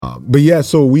But yeah,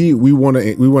 so we want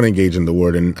to engage in the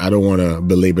word, and I don't want to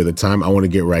belabor the time. I want to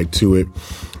get right to it.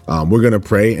 We're going to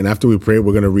pray, and after we pray,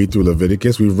 we're going to read through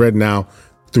Leviticus. We've read now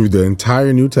through the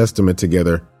entire New Testament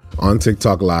together on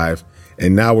TikTok Live,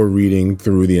 and now we're reading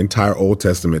through the entire Old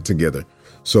Testament together.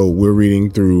 So we're reading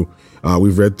through.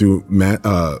 We've read through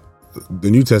the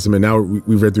New Testament. Now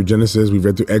we've read through Genesis. We've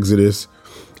read through Exodus,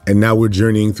 and now we're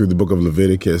journeying through the book of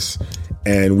Leviticus.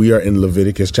 And we are in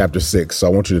Leviticus chapter 6. So I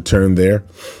want you to turn there.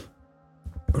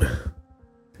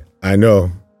 I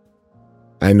know,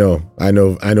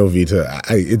 Vita.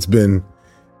 It's been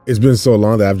so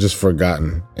long that I've just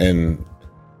forgotten. And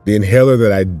the inhaler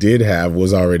that I did have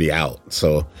was already out.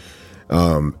 So,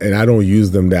 and I don't use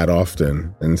them that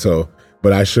often. And so,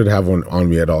 but I should have one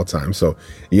on me at all times. So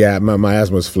yeah, my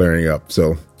asthma is flaring up.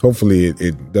 So hopefully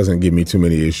it doesn't give me too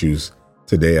many issues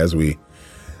today as we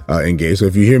engage. So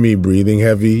if you hear me breathing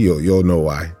heavy, you'll know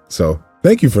why. So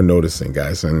thank you for noticing,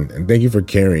 guys, and thank you for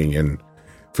caring and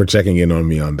for checking in on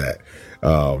me on that.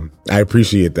 I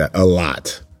appreciate that a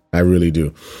lot. I really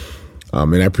do.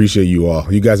 And I appreciate you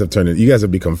all. You guys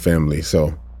have become family.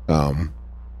 So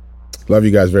love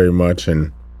you guys very much.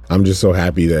 And I'm just so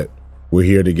happy that we're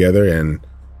here together. And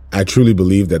I truly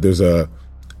believe that there's a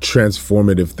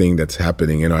transformative thing that's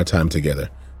happening in our time together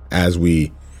as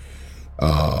we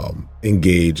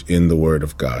engage in the word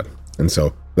of God. And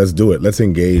so let's do it. Let's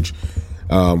engage.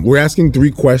 We're asking 3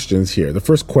 questions here. The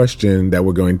first question that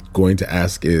we're going to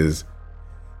ask is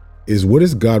what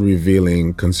is God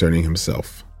revealing concerning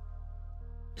himself?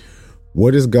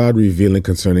 What is God revealing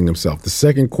concerning himself? The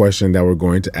second question that we're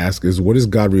going to ask is what is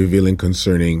God revealing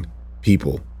concerning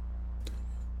people?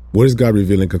 What is God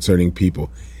revealing concerning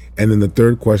people? And then the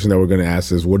third question that we're going to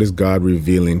ask is, what is God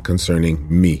revealing concerning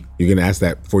me? You're going to ask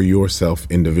that for yourself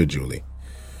individually.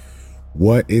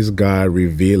 What is God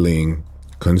revealing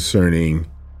concerning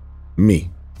me?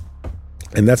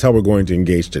 And that's how we're going to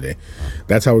engage today.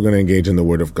 That's how we're going to engage in the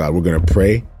word of God. We're going to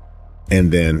pray,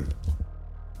 and then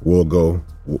we'll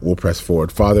press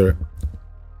forward. Father,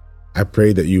 I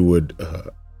pray that you would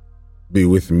be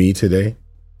with me today,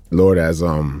 Lord, as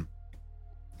I'm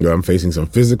facing some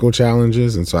physical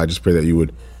challenges, and so I just pray that you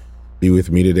would be with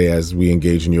me today as we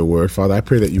engage in your word. Father, I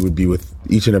pray that you would be with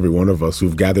each and every one of us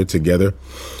who've gathered together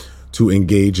to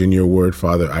engage in your word.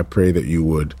 Father, I pray that you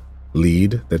would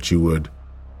lead, that you would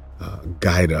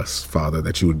guide us, Father,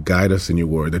 that you would guide us in your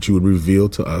word, that you would reveal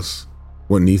to us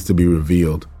what needs to be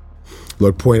revealed.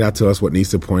 Lord, point out to us what needs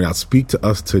to point out. Speak to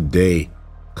us today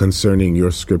concerning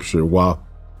your scripture. While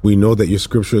we know that your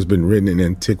scripture has been written in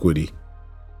antiquity,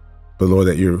 but Lord,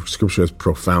 that your scripture is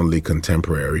profoundly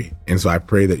contemporary. And so I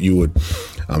pray that you would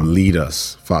lead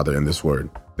us, Father, in this word,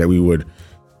 that we would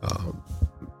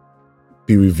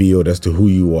be revealed as to who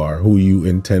you are, who you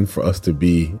intend for us to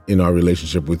be in our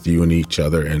relationship with you and each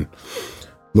other. And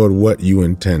Lord, what you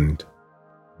intend,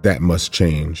 that must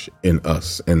change in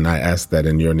us. And I ask that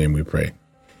in your name we pray.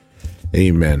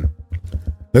 Amen.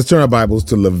 Let's turn our Bibles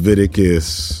to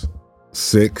Leviticus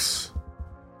 6.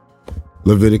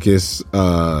 Leviticus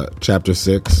chapter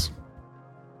 6.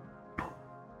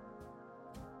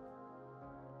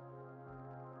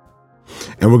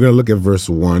 And we're going to look at verse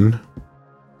 1.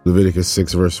 Leviticus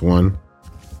 6, verse 1.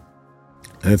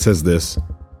 And it says this.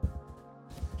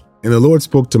 And the Lord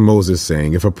spoke to Moses,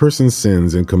 saying, if a person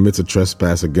sins and commits a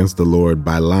trespass against the Lord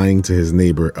by lying to his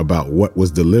neighbor about what was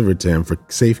delivered to him for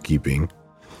safekeeping,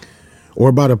 or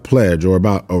about a pledge, or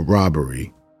about a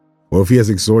robbery, or if he has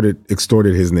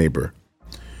extorted his neighbor,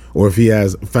 or if he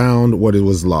has found what it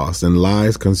was lost and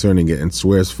lies concerning it and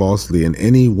swears falsely in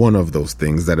any one of those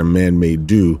things that a man may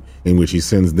do in which he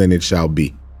sins, then it shall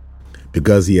be,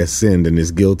 because he has sinned and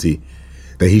is guilty,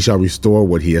 that he shall restore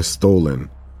what he has stolen,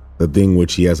 the thing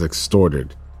which he has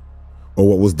extorted, or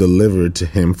what was delivered to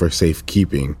him for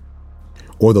safekeeping,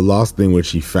 or the lost thing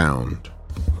which he found,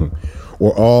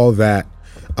 or all that,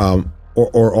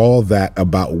 or all that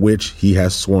about which he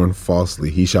has sworn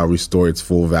falsely. He shall restore its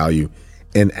full value,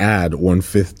 and add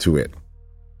 1/5 to it,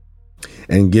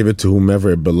 and give it to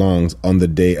whomever it belongs on the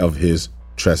day of his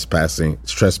trespass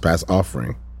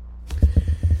offering.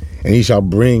 And he shall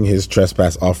bring his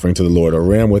trespass offering to the Lord, a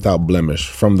ram without blemish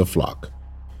from the flock,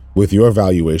 with your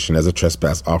valuation as a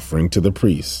trespass offering to the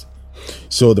priest.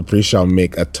 So the priest shall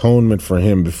make atonement for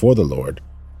him before the Lord,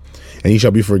 and he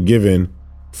shall be forgiven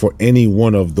for any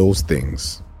one of those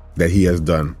things that he has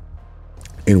done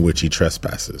in which he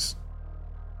trespasses.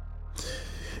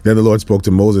 Then the Lord spoke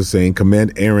to Moses, saying,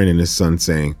 command Aaron and his son,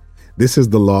 saying, this is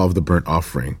the law of the burnt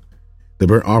offering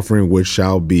which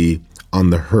shall be on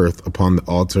the hearth upon the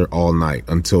altar all night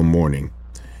until morning.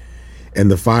 And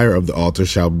the fire of the altar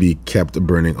shall be kept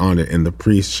burning on it, and the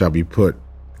priest shall be put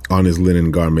on his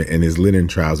linen garment, and his linen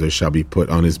trousers shall be put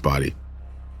on his body.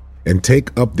 And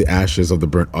take up the ashes of the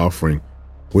burnt offering,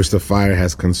 which the fire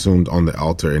has consumed on the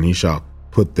altar, and he shall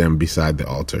put them beside the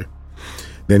altar.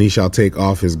 Then he shall take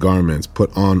off his garments,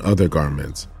 put on other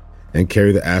garments, and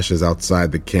carry the ashes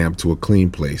outside the camp to a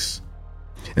clean place.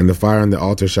 And the fire on the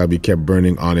altar shall be kept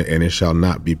burning on it, and it shall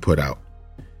not be put out.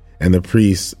 And the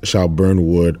priest shall burn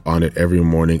wood on it every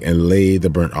morning, and lay the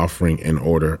burnt offering in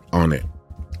order on it.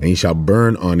 And he shall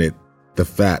burn on it the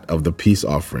fat of the peace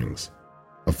offerings.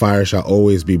 A fire shall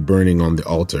always be burning on the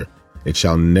altar. It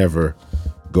shall never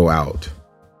go out.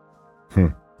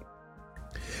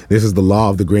 This is the law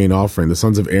of the grain offering. The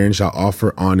sons of Aaron shall offer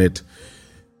it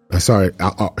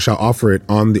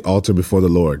on the altar before the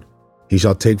Lord. He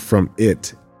shall take from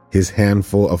it his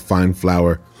handful of fine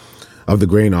flour of the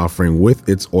grain offering with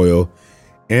its oil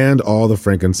and all the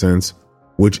frankincense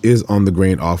which is on the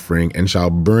grain offering, and shall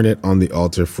burn it on the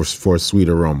altar for a sweet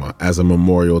aroma, as a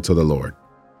memorial to the Lord.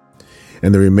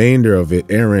 And the remainder of it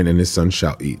Aaron and his sons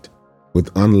shall eat.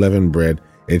 With unleavened bread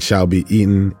it shall be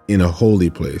eaten in a holy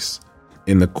place,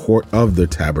 in the court of the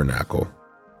tabernacle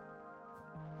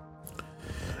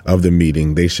of the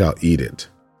meeting they shall eat it.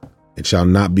 It shall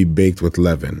not be baked with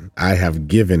leaven. I have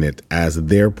given it as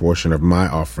their portion of my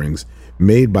offerings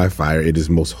made by fire. It is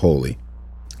most holy,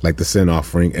 like the sin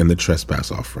offering and the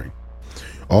trespass offering.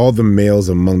 All the males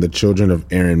among the children of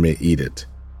Aaron may eat it.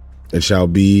 It shall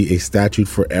be a statute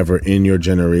forever in your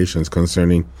generations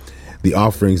concerning the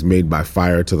offerings made by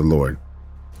fire to the Lord.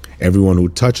 Everyone who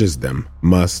touches them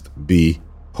must be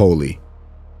holy.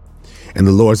 And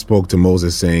the Lord spoke to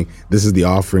Moses, saying, This is the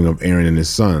offering of Aaron and his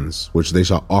sons, which they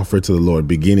shall offer to the Lord,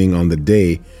 beginning on the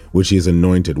day which he is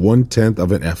anointed, 1/10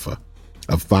 of an ephah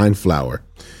of fine flour,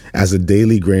 as a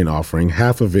daily grain offering,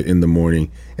 half of it in the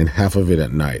morning and half of it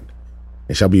at night.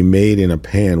 It shall be made in a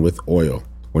pan with oil.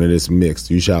 When it is mixed,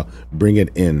 you shall bring it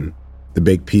in. The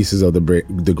baked pieces of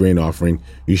the grain offering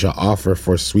you shall offer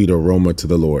for sweet aroma to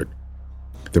the Lord.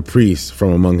 The priest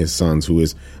from among his sons, who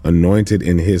is anointed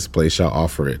in his place, shall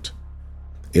offer it.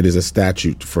 It is a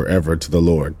statute forever to the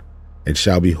Lord. It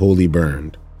shall be wholly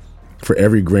burned. For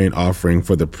every grain offering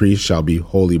for the priest shall be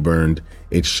wholly burned.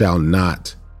 It shall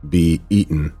not be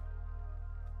eaten.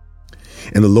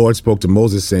 And the Lord spoke to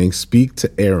Moses, saying, Speak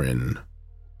to Aaron.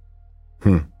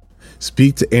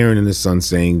 Speak to Aaron and his sons,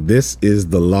 saying, This is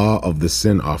the law of the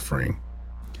sin offering.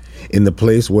 In the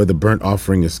place where the burnt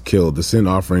offering is killed, the sin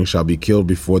offering shall be killed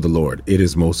before the Lord. It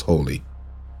is most holy.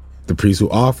 The priest who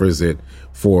offers it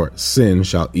for sin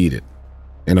shall eat it.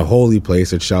 In a holy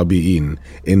place it shall be eaten,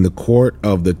 in the court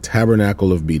of the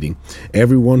tabernacle of meeting.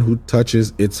 Everyone who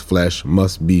touches its flesh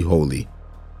must be holy.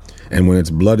 And when its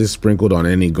blood is sprinkled on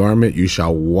any garment, you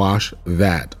shall wash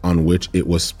that on which it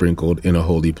was sprinkled in a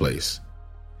holy place.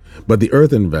 But the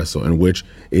earthen vessel in which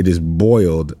it is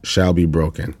boiled shall be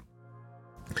broken.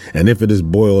 And if it is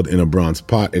boiled in a bronze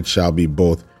pot, it shall be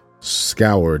both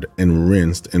scoured and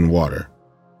rinsed in water.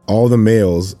 All the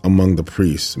males among the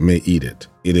priests may eat it.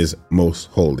 It is most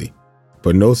holy.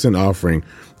 But no sin offering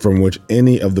from which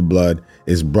any of the blood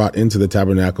is brought into the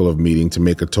tabernacle of meeting to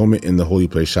make atonement in the holy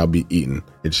place shall be eaten.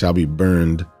 It shall be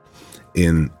burned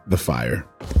in the fire.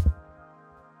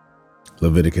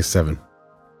 Leviticus 7.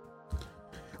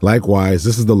 Likewise,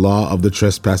 this is the law of the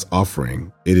trespass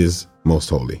offering. It is most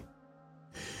holy.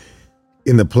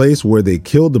 In the place where they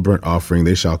killed the burnt offering,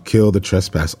 they shall kill the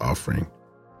trespass offering.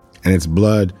 And its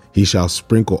blood he shall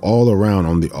sprinkle all around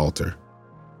on the altar.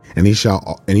 And he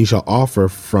shall offer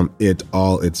from it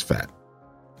all its fat,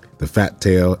 the fat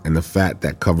tail and the fat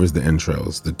that covers the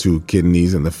entrails, the 2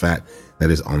 kidneys and the fat that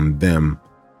is on them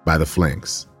by the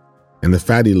flanks. And the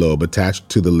fatty lobe attached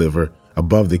to the liver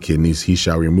above the kidneys he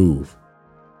shall remove.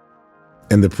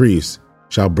 And the priest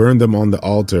shall burn them on the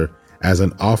altar as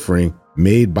an offering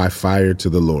made by fire to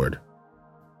the Lord.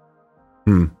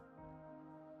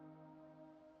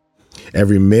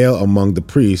 Every male among the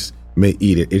priests may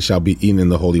eat it. It shall be eaten in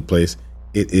the holy place.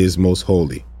 It is most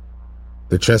holy.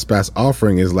 The trespass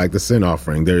offering is like the sin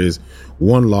offering. There is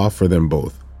one law for them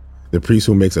both. The priest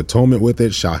who makes atonement with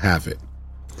it shall have it.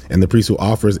 And the priest who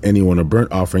offers anyone a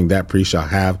burnt offering, that priest shall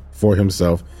have for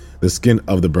himself the skin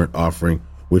of the burnt offering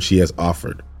which he has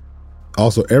offered.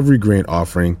 Also every grain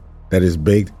offering that is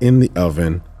baked in the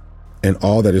oven, and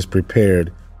all that is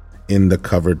prepared in the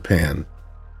covered pan,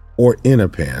 or in a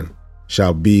pan,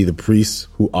 shall be the priests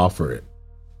who offer it.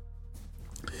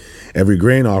 Every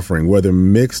grain offering, whether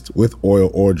mixed with oil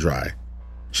or dry,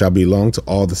 shall belong to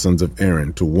all the sons of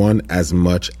Aaron, to one as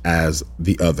much as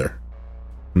the other.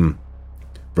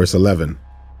 Verse 11.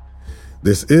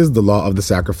 This is the law of the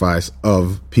sacrifice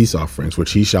of peace offerings,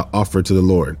 which he shall offer to the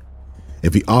Lord.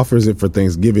 If he offers it for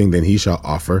thanksgiving, then he shall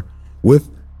offer with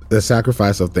the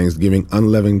sacrifice of thanksgiving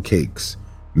unleavened cakes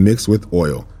mixed with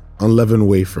oil, unleavened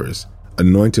wafers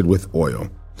anointed with oil,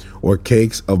 or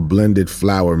cakes of blended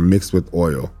flour mixed with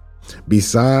oil.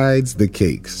 Besides the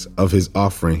cakes of his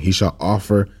offering, he shall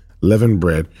offer leavened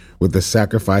bread with the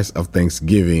sacrifice of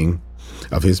thanksgiving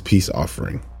of his peace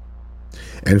offering.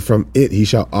 And from it he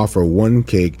shall offer one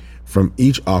cake from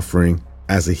each offering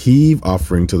as a heave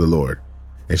offering to the Lord.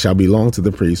 It shall belong to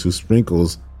the priest who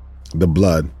sprinkles the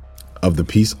blood of the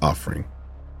peace offering.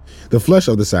 The flesh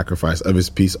of the sacrifice of his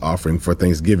peace offering for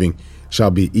thanksgiving shall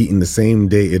be eaten the same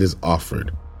day it is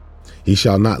offered. He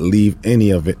shall not leave any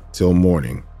of it till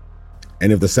morning.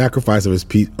 And if the sacrifice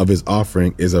of his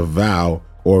offering is a vow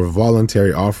or a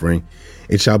voluntary offering,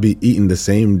 it shall be eaten the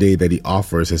same day that he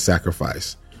offers his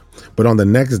sacrifice. But on the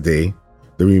next day,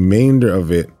 the remainder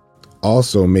of it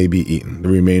also may be eaten. The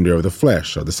remainder of the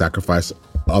flesh of the sacrifice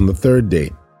on the third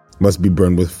day must be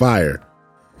burned with fire.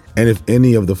 And if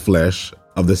any of the flesh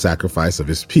of the sacrifice of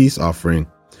his peace offering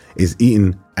is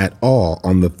eaten at all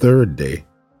on the third day,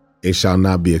 it shall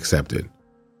not be accepted,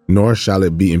 nor shall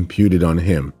it be imputed on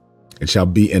him. It shall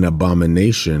be an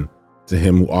abomination to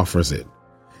him who offers it,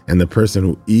 and the person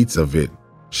who eats of it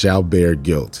shall bear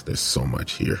guilt. There's so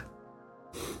much here.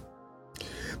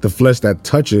 The flesh that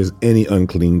touches any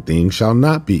unclean thing shall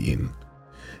not be eaten.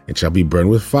 It shall be burned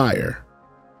with fire.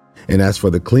 And as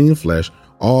for the clean flesh,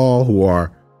 all who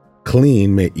are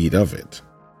clean may eat of it.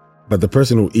 But the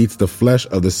person who eats the flesh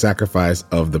of the sacrifice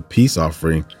of the peace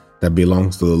offering that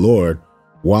belongs to the Lord,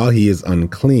 while he is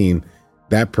unclean,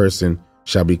 that person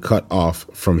shall be cut off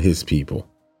from his people.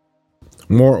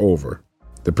 Moreover,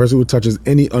 the person who touches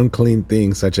any unclean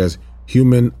thing, such as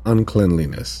human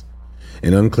uncleanliness,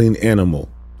 an unclean animal,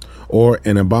 or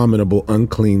an abominable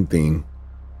unclean thing,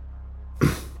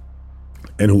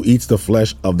 and who eats the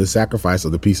flesh of the sacrifice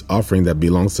of the peace offering that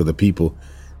belongs to the people,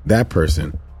 that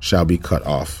person shall be cut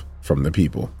off from the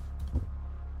people.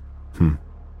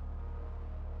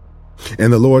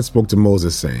 And the Lord spoke to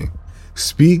Moses, saying,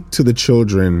 Speak to the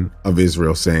children of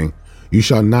Israel, saying, You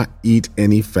shall not eat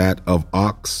any fat of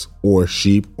ox or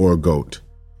sheep or goat,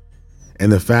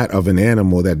 and the fat of an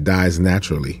animal that dies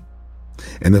naturally,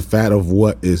 and the fat of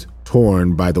what is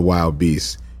torn by the wild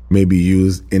beasts may be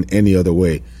used in any other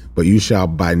way, but you shall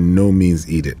by no means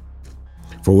eat it.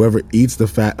 For whoever eats the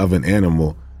fat of an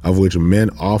animal of which men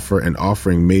offer an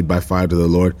offering made by fire to the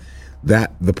Lord,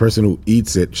 that the person who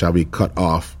eats it shall be cut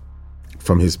off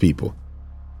from his people.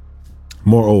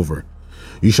 Moreover,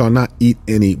 you shall not eat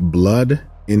any blood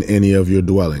in any of your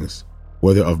dwellings,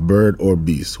 whether of bird or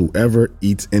beast. Whoever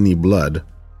eats any blood,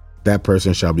 that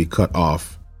person shall be cut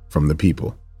off from the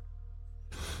people.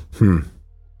 Then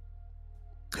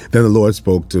the Lord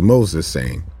spoke to Moses,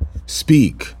 saying,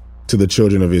 Speak to the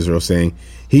children of Israel, saying,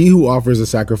 He who offers a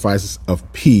sacrifice of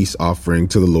peace offering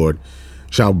to the Lord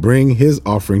shall bring his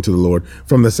offering to the Lord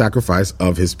from the sacrifice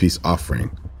of his peace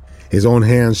offering. His own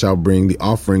hand shall bring the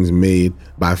offerings made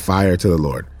by fire to the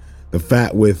Lord. The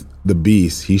fat with the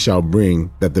beast he shall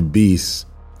bring, that the beast,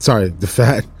 verse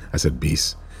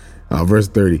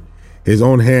 30. His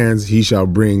own hands he shall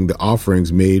bring the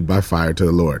offerings made by fire to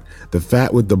the Lord. The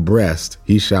fat with the breast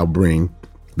he shall bring,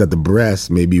 that the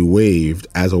breast may be waved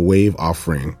as a wave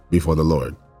offering before the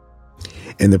Lord.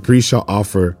 And the priest shall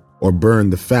offer or burn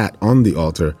the fat on the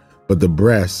altar, but the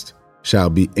breast shall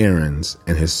be Aaron's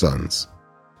and his sons.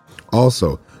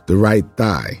 Also, the right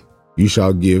thigh you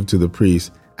shall give to the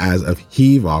priest as a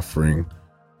heave offering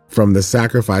from the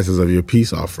sacrifices of your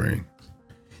peace offering.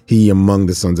 He among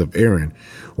the sons of Aaron,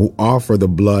 who offer the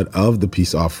blood of the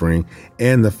peace offering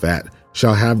and the fat,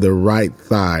 shall have the right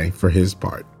thigh for his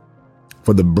part.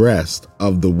 For the breast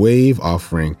of the wave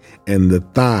offering and the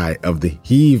thigh of the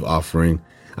heave offering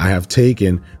I have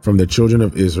taken from the children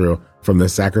of Israel from the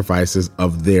sacrifices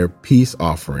of their peace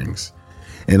offerings.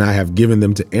 And I have given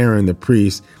them to Aaron the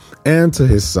priest and to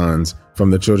his sons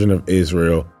from the children of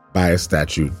Israel by a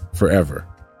statute forever.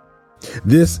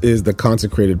 This is the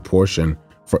consecrated portion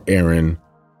for Aaron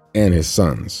and his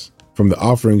sons from the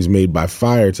offerings made by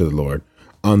fire to the Lord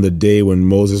on the day when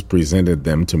Moses presented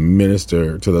them to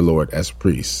minister to the Lord as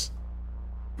priests.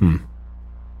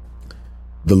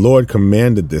 The Lord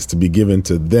commanded this to be given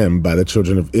to them by the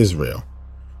children of Israel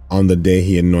on the day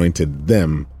he anointed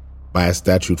them by a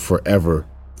statute forever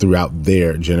throughout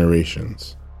their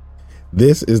generations.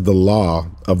 This is the law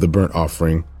of the burnt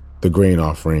offering, the grain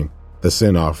offering, the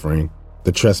sin offering,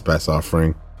 the trespass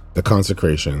offering, the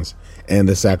consecrations, and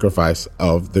the sacrifice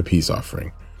of the peace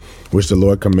offering, which the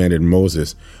Lord commanded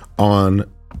Moses on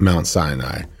Mount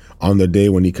Sinai, on the day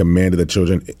when he commanded the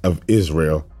children of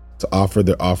Israel to offer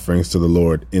their offerings to the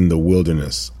Lord in the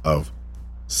wilderness of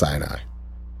Sinai.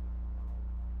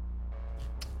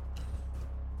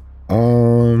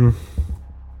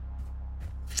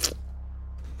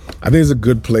 I think it's a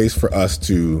good place for us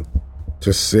to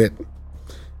sit,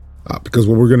 because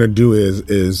what we're going to do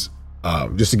is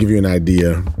just to give you an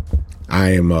idea,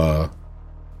 I'm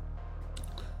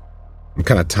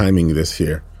kind of timing this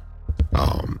here.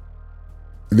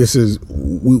 This is,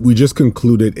 we just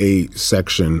concluded a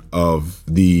section of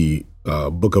the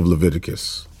book of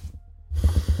Leviticus.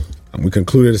 We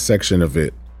concluded a section of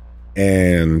it,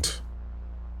 and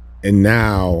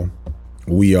now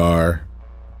we are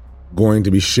going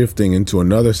to be shifting into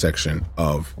another section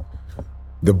of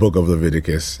the book of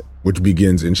Leviticus, which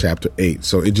begins in chapter 8.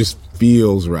 So it just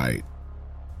feels right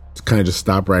to kind of just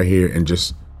stop right here and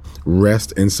just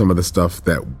rest in some of the stuff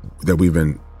that we've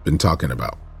been talking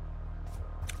about.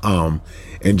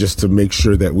 And just to make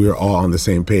sure that we're all on the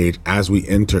same page as we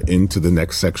enter into the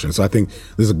next section. So I think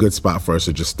this is a good spot for us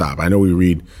to just stop. I know we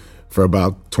read for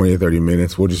about 20 or 30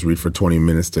 minutes. We'll just read for 20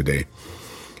 minutes today.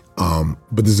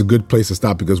 But this is a good place to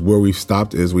stop, because where we've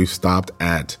stopped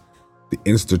at the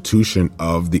institution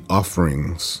of the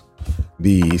offerings,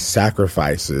 the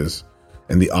sacrifices,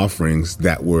 and the offerings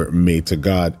that were made to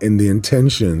God, and the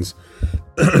intentions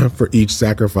for each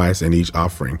sacrifice and each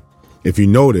offering. If you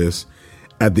notice,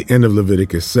 at the end of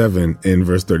Leviticus 7 in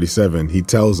verse 37, he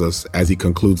tells us, as he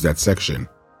concludes that section,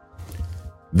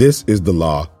 this is the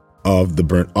law of the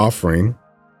burnt offering,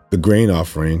 the grain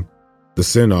offering, the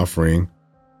sin offering,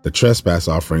 the trespass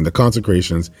offering, the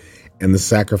consecrations, and the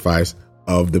sacrifice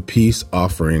of the peace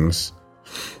offerings,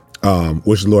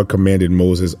 which the Lord commanded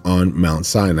Moses on Mount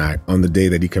Sinai on the day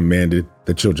that he commanded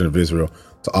the children of Israel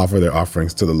to offer their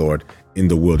offerings to the Lord in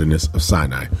the wilderness of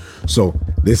Sinai. So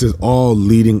this is all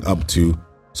leading up to,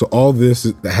 so all this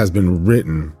that has been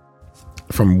written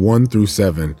from 1 through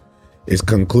 7 is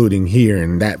concluding here.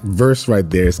 And that verse right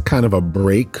there is kind of a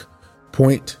break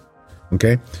point.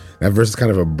 Okay. That verse is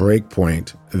kind of a break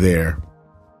point there.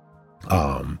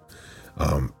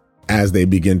 As they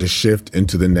begin to shift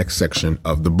into the next section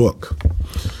of the book.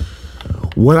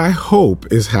 What I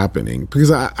hope is happening,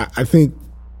 because I think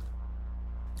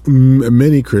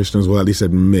many Christians will at least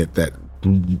admit that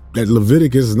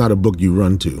Leviticus is not a book you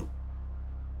run to,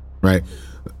 right?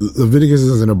 Leviticus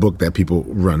isn't a book that people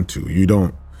run to. You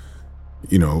don't,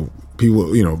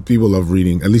 people love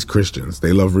reading, at least Christians,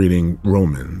 they love reading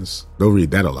Romans. They'll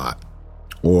read that a lot.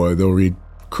 Or they'll read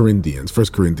Corinthians, 1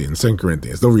 Corinthians, 2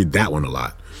 Corinthians. They'll read that one a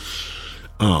lot.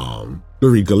 They'll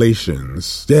read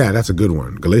Galatians. Yeah, that's a good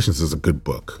one. Galatians is a good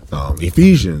book.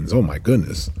 Ephesians, oh my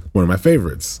goodness, one of my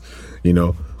favorites,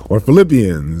 or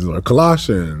Philippians or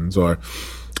Colossians or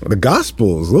the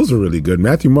Gospels. Those are really good.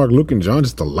 Matthew, Mark, Luke, and John,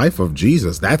 just the life of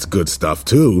Jesus. That's good stuff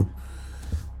too.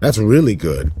 That's really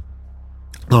good.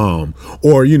 Or,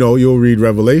 you'll read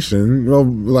Revelation. Well, a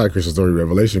lot of Christians don't read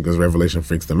Revelation because Revelation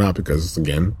freaks them out because,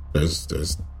 again, there's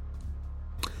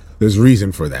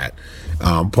reason for that.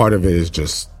 Part of it is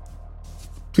just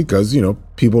because,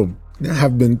 people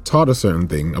have been taught a certain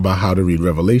thing about how to read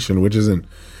Revelation, which isn't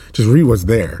just read what's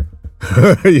there,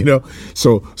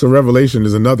 So Revelation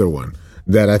is another one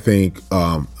that I think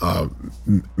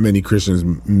many Christians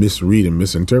misread and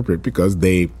misinterpret because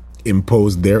they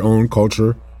impose their own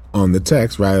culture on the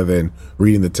text rather than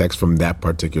reading the text from that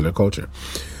particular culture.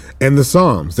 And the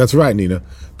Psalms, that's right, Nina.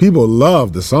 People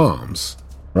love the Psalms,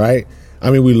 right?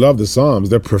 I mean, we love the Psalms.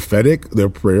 They're prophetic, they're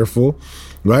prayerful,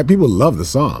 right? People love the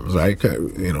Psalms, right?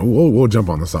 We'll jump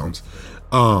on the Psalms.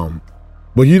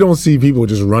 But you don't see people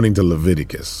just running to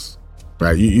Leviticus,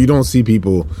 right? You don't see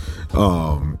people,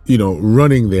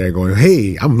 running there going,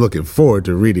 hey, I'm looking forward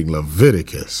to reading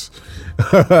Leviticus.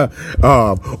 Or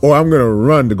I'm going to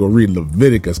run to go read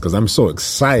Leviticus because I'm so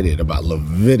excited about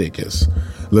Leviticus.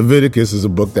 Leviticus is a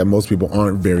book that most people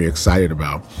aren't very excited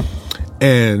about.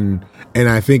 And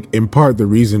I think in part the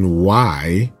reason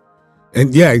why,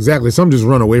 and yeah, exactly. Some just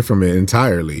run away from it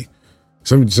entirely.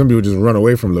 Some people just run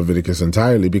away from Leviticus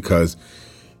entirely because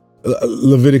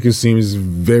Leviticus seems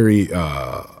very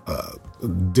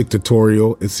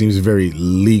dictatorial. It seems very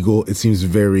legal. It seems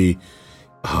very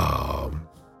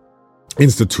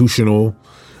institutional.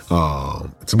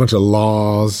 It's a bunch of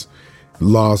laws.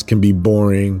 Laws can be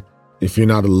boring. If you're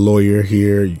not a lawyer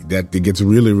here, that it gets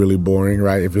really, really boring,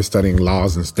 right? If you're studying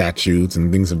laws and statutes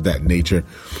and things of that nature.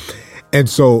 And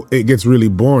so it gets really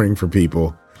boring for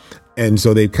people. And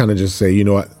so they kind of just say, you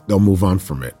know what, they'll move on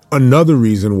from it. Another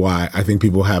reason why I think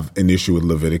people have an issue with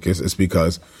Leviticus is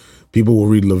because people will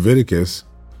read Leviticus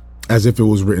as if it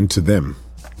was written to them.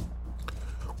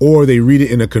 or they read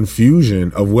it in a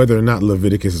confusion of whether or not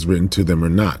Leviticus is written to them or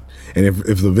not. And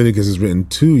if Leviticus is written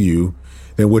to you,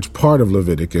 then which part of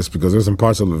Leviticus? Because there's some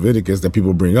parts of Leviticus that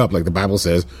people bring up, like the Bible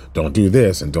says, don't do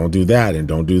this and don't do that and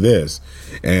don't do this.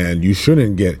 And you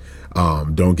shouldn't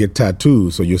don't get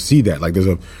tattoos. So you'll see that, like there's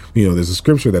a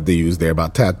scripture that they use there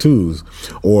about tattoos,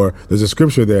 or there's a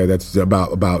scripture there that's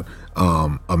about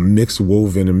a mixed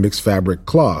woven and mixed fabric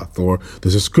cloth, or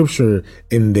there's a scripture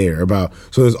in there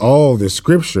so there's all this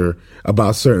scripture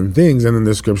about certain things, and then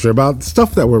there's scripture about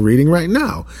stuff that we're reading right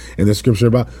now, and there's scripture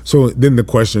so then the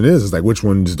question is like, which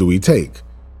ones do we take?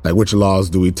 Like, which laws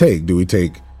do we take? Do we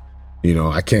take,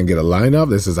 I can't get a lineup?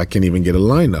 This is, I can't even get a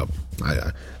lineup.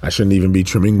 I shouldn't even be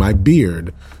trimming my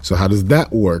beard. So how does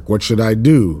that work? What should I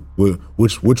do?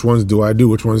 Which ones do I do?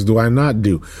 Which ones do I not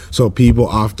do? So people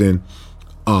often,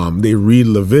 they read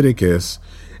Leviticus,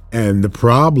 and the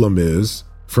problem is,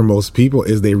 for most people,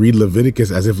 is they read Leviticus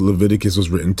as if Leviticus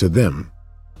was written to them.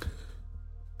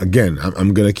 Again,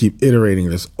 I'm going to keep iterating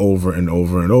this over and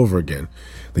over and over again.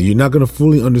 That you're not going to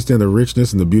fully understand the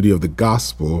richness and the beauty of the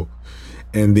gospel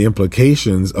and the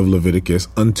implications of Leviticus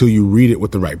until you read it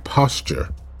with the right posture.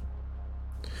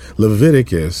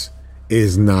 Leviticus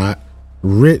is not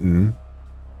written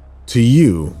to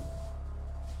you.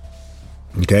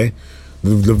 Okay?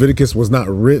 Leviticus was not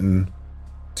written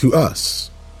to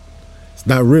us. It's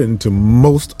not written to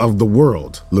most of the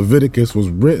world. Leviticus was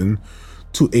written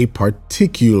to a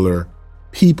particular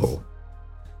people.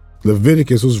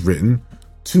 Leviticus was written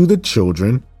to the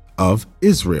children of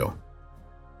Israel.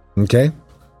 Okay?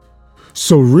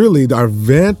 So really, our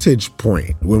vantage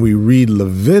point when we read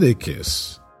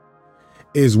Leviticus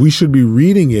is we should be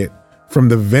reading it from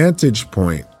the vantage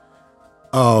point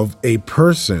of a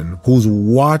person who's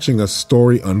watching a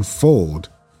story unfold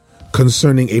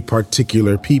concerning a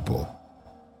particular people.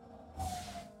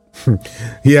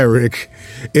 Yeah, Rick,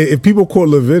 if people quote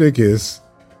Leviticus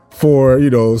for,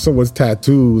 someone's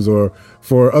tattoos or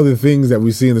for other things that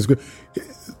we see in the script,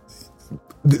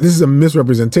 this is a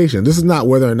misrepresentation. This is not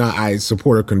whether or not I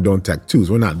support or condone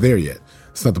tattoos. We're not there yet.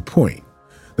 It's not the point.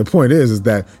 The point is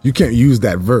that you can't use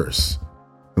that verse.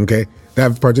 Okay?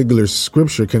 That particular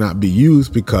scripture cannot be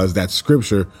used because that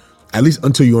scripture, at least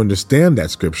until you understand that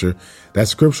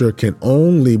scripture can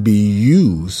only be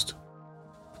used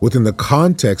within the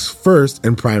context first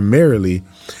and primarily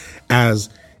as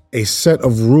a set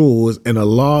of rules and a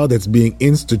law that's being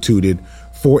instituted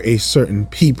for a certain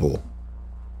people.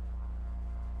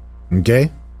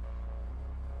 Okay?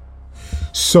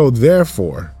 So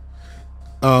therefore,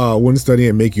 when studying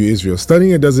it make you Israel,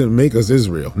 studying it doesn't make us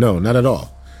Israel. No, not at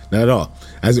all. Not at all.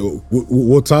 As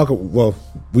we'll talk. Well,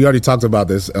 we already talked about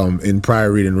this in prior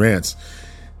reading rants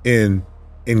in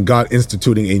God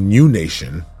instituting a new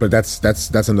nation, but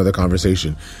that's another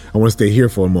conversation. I want to stay here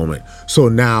for a moment. So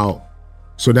now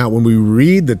when we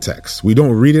read the text, we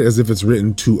don't read it as if it's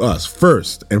written to us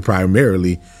first and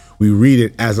primarily. We read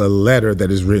it as a letter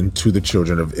that is written to the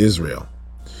children of Israel.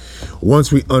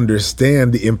 Once we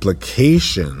understand the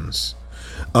implications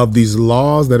of these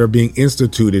laws that are being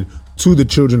instituted to the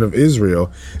children of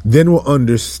Israel, then we'll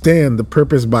understand the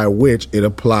purpose by which it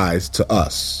applies to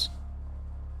us.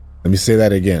 Let me say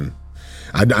that again.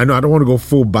 I know I don't want to go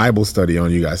full Bible study on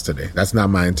you guys today. That's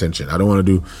not my intention. I don't want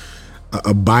to do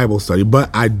a Bible study, but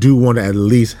I do want to at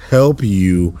least help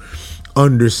you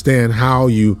understand how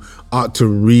you ought to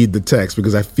read the text,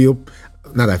 because I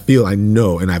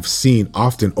know, and I've seen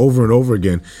often over and over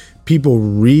again, people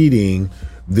reading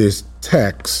this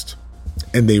text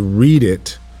and they read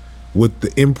it with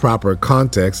the improper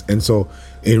context. And so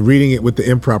in reading it with the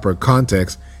improper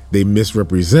context, they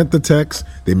misrepresent the text,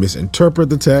 they misinterpret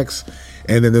the text,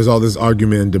 and then there's all this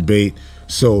argument and debate.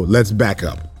 So let's back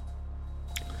up.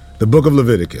 The book of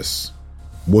Leviticus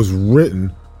was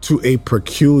written to a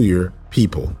peculiar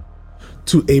people,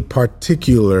 to a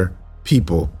particular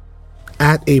people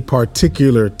at a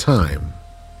particular time.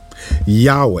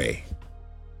 Yahweh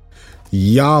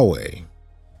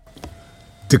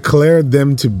declared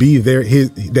them to be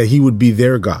that he would be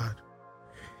their God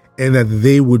and that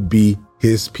they would be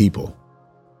his people.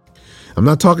 I'm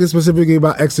not talking specifically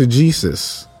about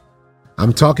exegesis.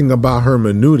 I'm talking about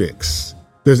hermeneutics.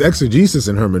 There's exegesis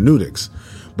and hermeneutics,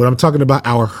 but I'm talking about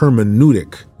our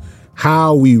hermeneutic,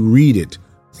 how we read it,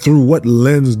 through what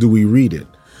lens do we read it?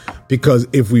 Because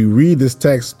if we read this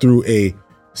text through a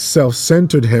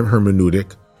self-centered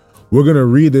hermeneutic, we're going to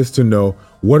read this to know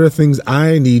what are things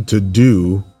I need to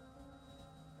do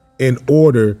in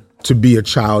order to be a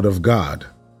child of God.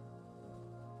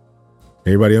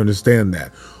 Everybody understand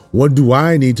that? What do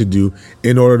I need to do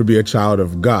in order to be a child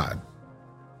of God?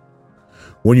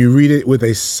 When you read it with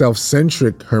a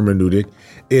self-centric hermeneutic,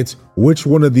 it's which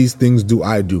one of these things do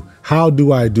I do? How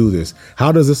do I do this?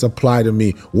 How does this apply to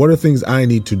me? What are things I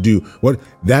need to do?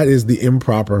 That is the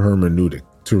improper hermeneutic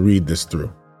to read this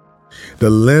through. The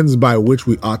lens by which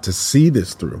we ought to see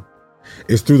this through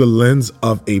is through the lens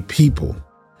of a people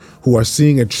who are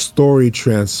seeing a story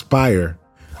transpire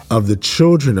of the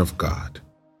children of God,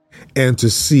 and to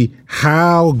see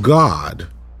how God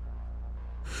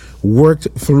worked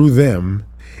through them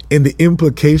and the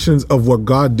implications of what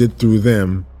God did through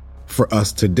them for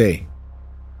us today.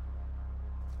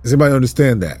 Does anybody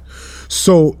understand that?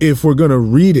 So if we're going to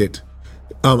read it,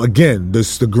 again,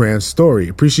 this is the grand story.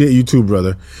 Appreciate you too,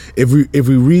 brother. If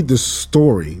we read the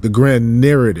story, the grand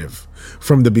narrative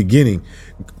from the beginning,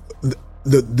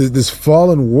 this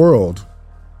fallen world,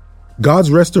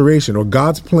 God's restoration or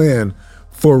God's plan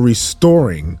for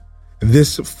restoring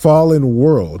this fallen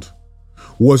world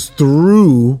was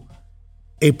through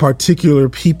a particular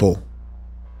people,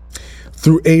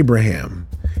 through Abraham.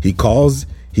 He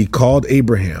called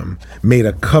Abraham, made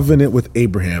a covenant with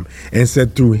Abraham, and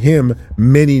said through him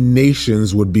many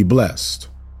nations would be blessed.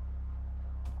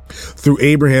 Through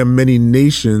Abraham, many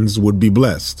nations would be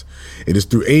blessed. It is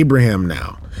through Abraham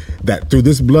now that through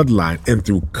this bloodline and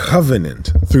through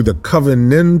covenant, through the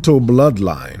covenantal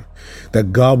bloodline,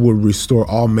 that God will restore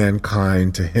all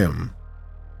mankind to him.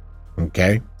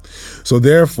 Okay? So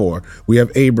therefore, we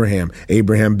have Abraham.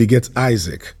 Abraham begets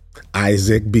Isaac.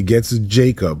 Isaac begets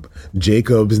Jacob.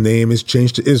 Jacob's name is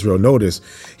changed to Israel. Notice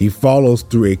he follows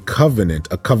through a covenant,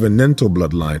 a covenantal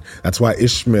bloodline. That's why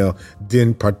Ishmael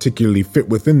didn't particularly fit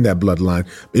within that bloodline.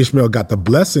 Ishmael got the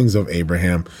blessings of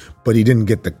Abraham, but he didn't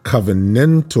get the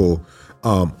covenantal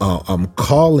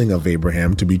calling of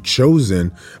Abraham to be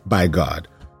chosen by God,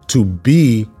 to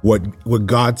be what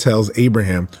God tells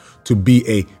Abraham, to be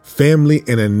a family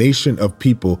and a nation of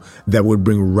people that would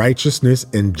bring righteousness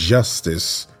and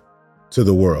justice to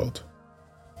the world.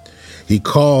 He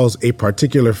calls a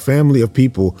particular family of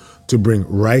people to bring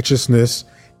righteousness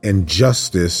and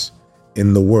justice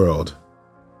in the world.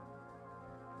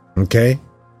 Okay?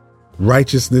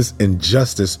 Righteousness and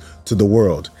justice to the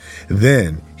world.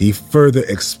 Then he further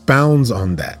expounds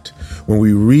on that when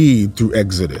we read through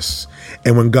Exodus.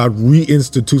 And when God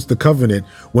reinstitutes the covenant,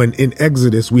 when in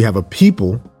Exodus we have a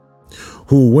people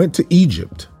who went to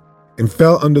Egypt and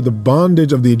fell under the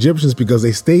bondage of the Egyptians because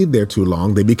they stayed there too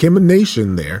long. They became a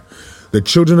nation there. The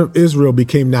children of Israel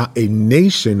became now a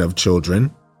nation of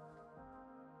children.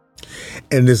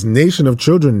 And this nation of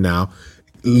children now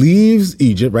leaves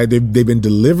Egypt, right? They've been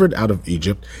delivered out of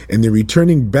Egypt and they're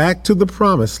returning back to the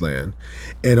promised land.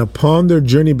 And upon their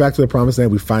journey back to the promised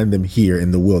land, we find them here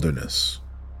in the wilderness.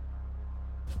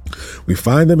 We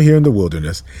find them here in the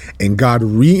wilderness, and God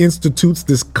reinstitutes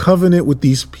this covenant with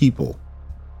these people.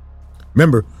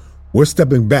 Remember, we're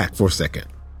stepping back for a second.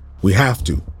 We have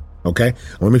to, okay? I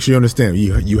want to make sure you understand.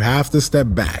 You have to step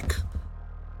back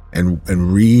and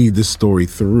read the story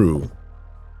through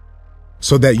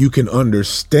so that you can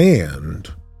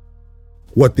understand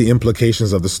what the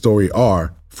implications of the story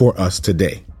are for us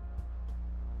today.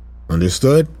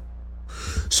 Understood?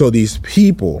 So these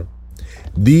people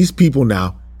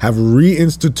now have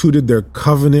reinstituted their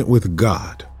covenant with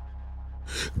God.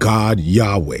 God,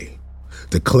 Yahweh,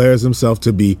 declares himself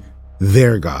to be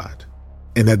their God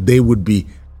and that they would be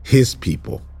his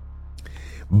people.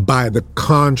 By the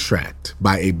contract,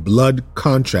 by a blood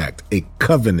contract, a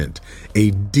covenant,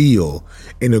 a deal,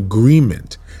 an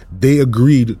agreement, they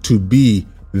agreed to be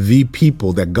the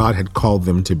people that God had called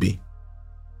them to be.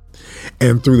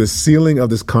 And through the sealing of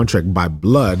this contract by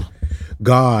blood,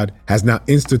 God has now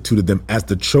instituted them as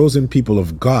the chosen people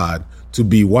of God to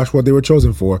be, watch what they were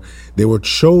chosen for. They were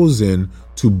chosen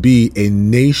to be a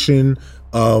nation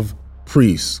of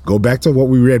priests. Go back to what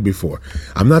we read before.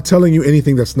 I'm not telling you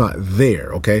anything that's not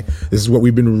there, okay? This is what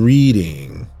we've been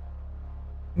reading.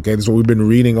 Okay, this is what we've been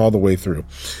reading all the way through.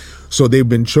 So they've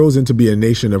been chosen to be a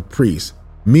nation of priests,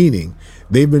 meaning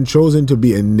they've been chosen to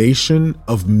be a nation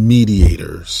of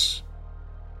mediators.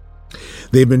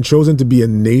 They've been chosen to be a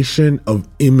nation of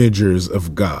imagers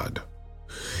of God.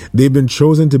 They've been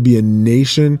chosen to be a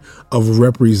nation of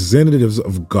representatives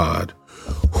of God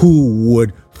who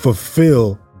would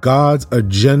fulfill God's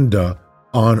agenda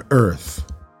on earth.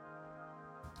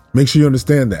 Make sure you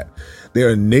understand that.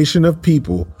 They're a nation of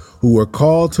people who were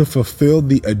called to fulfill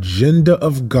the agenda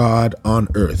of God on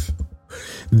earth.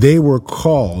 They were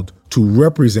called to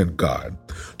represent God,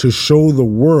 to show the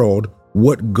world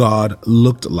what God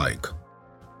looked like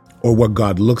or what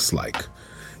God looks like.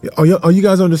 Are you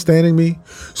guys understanding me?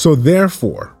 So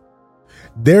therefore,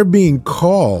 they're being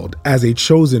called as a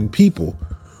chosen people,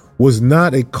 was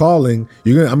not a calling.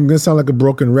 I'm going to sound like a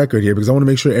broken record here because I want to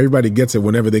make sure everybody gets it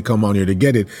whenever they come on here to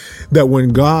get it. That when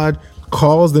God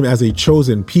calls them as a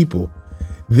chosen people,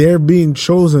 their being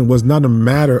chosen was not a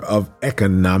matter of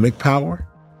economic power.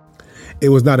 It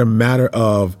was not a matter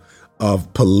of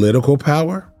political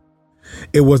power.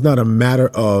 It was not a matter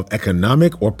of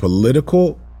economic or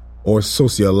political or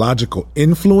sociological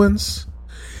influence.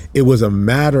 It was a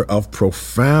matter of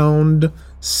profound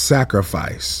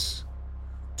sacrifice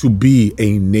to be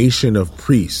a nation of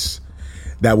priests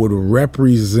that would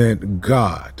represent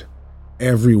God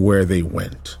everywhere they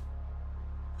went,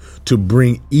 to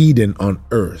bring Eden on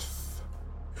earth,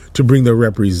 to bring the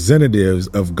representatives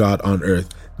of God on earth.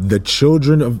 The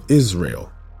children of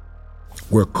Israel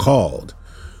were called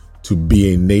to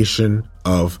be a nation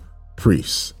of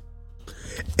priests.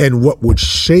 And what would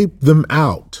shape them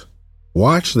out,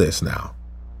 watch this now,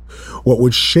 what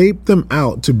would shape them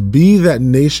out to be that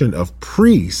nation of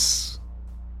priests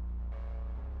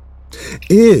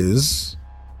is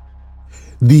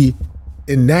the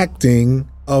enacting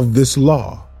of this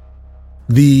law,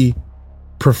 the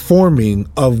performing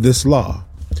of this law.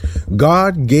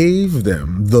 God gave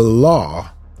them the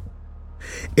law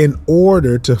in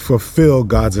order to fulfill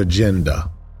God's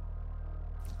agenda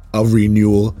of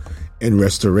renewal and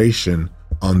restoration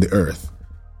on the earth.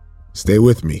 Stay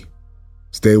with me.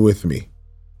 Stay with me.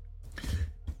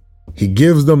 He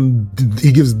gives them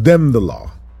the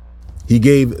law. He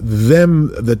gave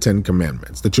them the 10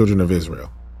 commandments, the children of Israel.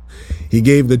 He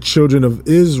gave the children of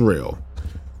Israel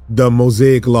the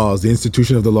Mosaic laws, the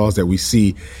institution of the laws that we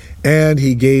see, and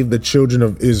he gave the children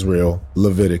of Israel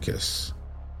Leviticus.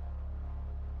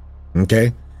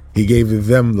 Okay? He gave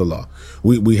them the law.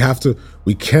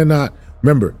 We cannot,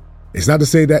 remember, it's not to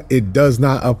say that it does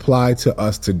not apply to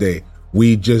us today.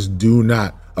 We just do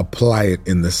not apply it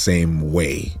in the same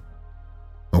way.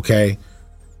 Okay?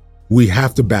 We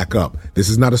have to back up. This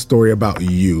is not a story about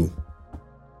you.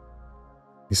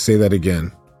 You say that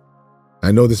again.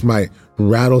 I know this might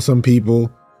rattle some people,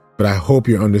 but I hope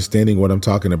you're understanding what I'm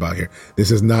talking about here.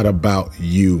 This is not about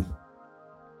you.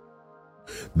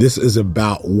 This is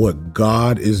about what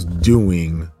God is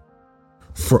doing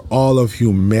for all of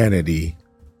humanity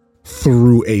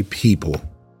through a people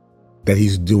that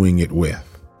he's doing it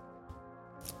with.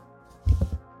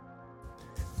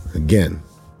 Again,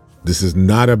 this is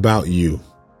not about you.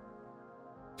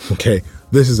 Okay?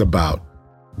 This is about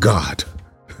God.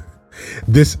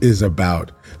 This is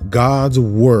about God's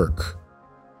work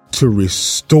to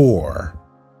restore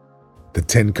the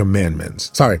 10 commandments.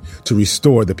 To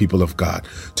restore the people of God,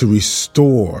 to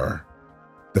restore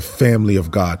the family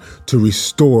of God, to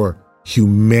restore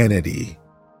humanity.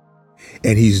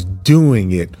 And he's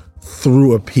doing it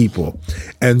through a people.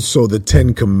 And so the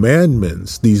 10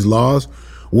 commandments, these laws,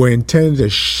 were intended to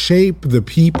shape the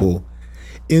people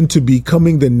into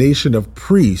becoming the nation of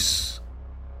priests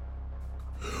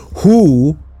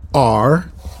who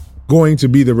are going to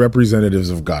be the representatives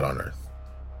of God on earth.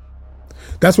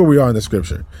 That's where we are in the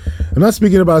scripture. I'm not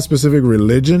speaking about a specific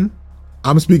religion.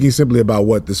 I'm speaking simply about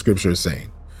what the scripture is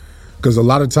saying. Because a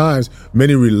lot of times,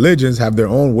 many religions have their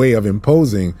own way of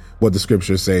imposing what the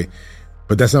scriptures say.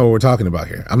 But that's not what we're talking about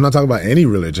here. I'm not talking about any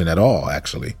religion at all,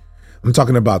 actually. I'm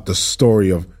talking about the story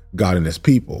of God and his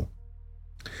people.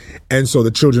 And so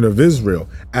the children of Israel,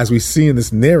 as we see in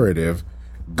this narrative,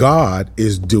 God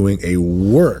is doing a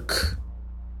work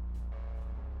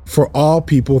for all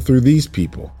people through these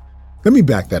people. Let me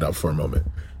back that up for a moment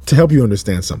to help you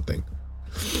understand something.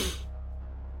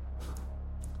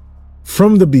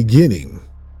 From the beginning,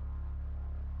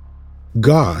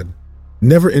 God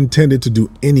never intended to do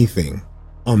anything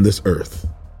on this earth.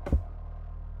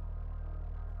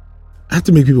 I have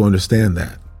to make people understand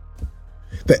that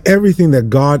everything that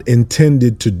God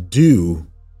intended to do,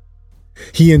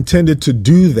 he intended to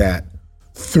do that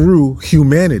through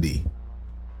humanity.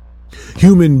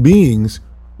 Human beings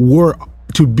were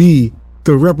to be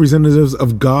the representatives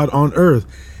of God on earth.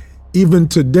 Even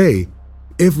today,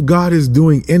 if God is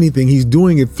doing anything, he's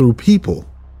doing it through people.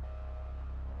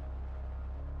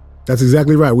 That's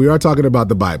exactly right. We are talking about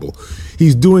the Bible.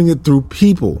 He's doing it through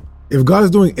people. If God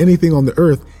is doing anything on the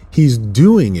earth, he's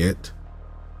doing it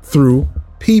through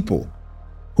people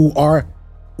who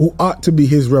ought to be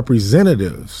his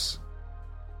representatives.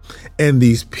 And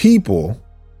these people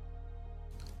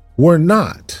were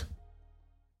not.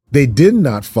 They did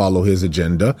not follow his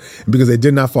agenda. And because they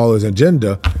did not follow his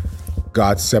agenda,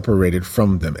 God separated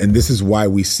from them. And this is why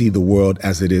we see the world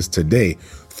as it is today,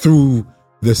 through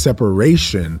the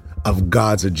separation of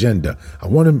God's agenda. I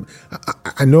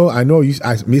know you,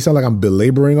 I may sound like I'm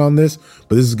belaboring on this,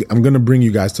 but I'm going to bring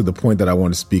you guys to the point that I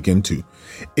want to speak into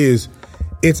is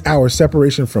It's our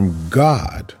separation from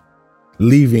God,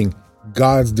 leaving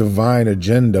God's divine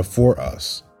agenda for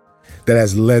us, that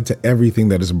has led to everything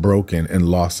that is broken and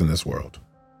lost in this world.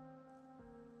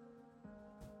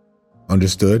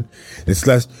 Understood?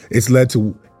 It's led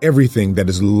to everything that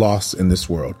is lost in this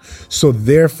world. So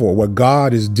therefore, what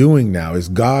God is doing now is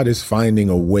God is finding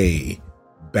a way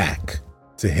back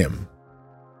to him.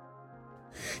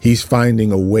 He's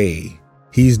finding a way.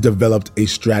 He's developed a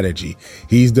strategy.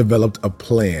 He's developed a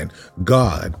plan.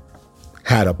 God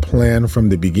had a plan from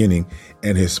the beginning,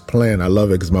 and his plan, I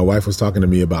love it because my wife was talking to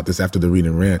me about this after the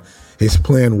reading ran. His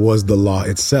plan was the law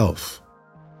itself.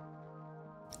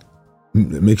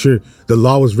 Make sure the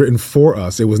law was written for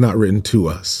us. It was not written to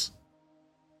us.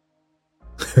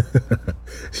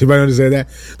 Everybody understand that?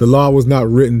 The law was not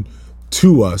written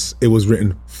to us. It was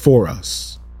written for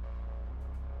us.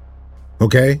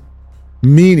 Okay?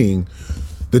 Meaning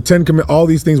the 10 Commandments, all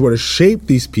these things were to shape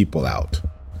these people out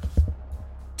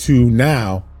to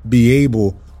now be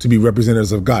able to be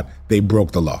representatives of God. They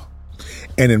broke the law.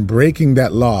 And in breaking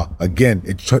that law, again,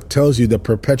 it tells you the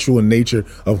perpetual nature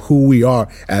of who we are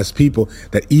as people,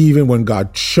 that even when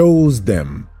God chose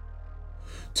them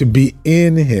to be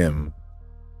in him,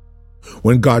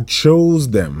 when God chose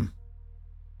them,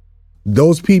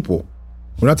 those people,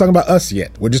 we're not talking about us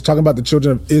yet. We're just talking about the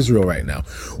children of Israel right now.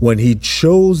 When he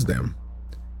chose them,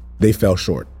 they fell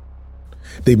short.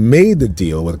 They made the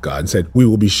deal with God and said, we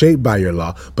will be shaped by your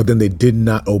law, but then they did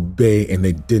not obey and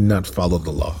they did not follow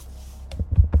the law.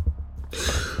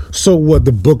 So what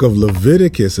the book of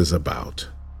Leviticus is about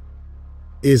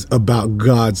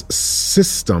God's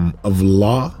system of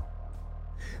law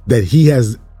that he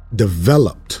has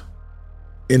developed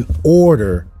in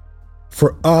order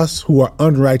for us who are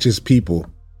unrighteous people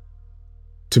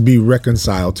to be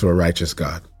reconciled to a righteous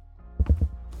God.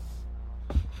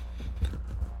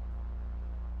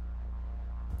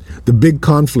 The big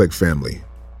conflict, family,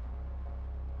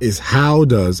 is how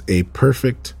does a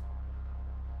perfect,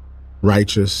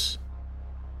 righteous,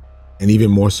 and even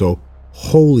more so,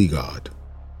 holy God,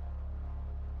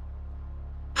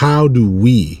 how do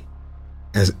we,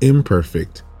 as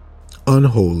imperfect,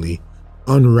 unholy,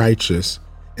 unrighteous,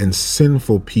 and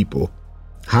sinful people,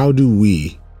 how do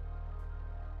we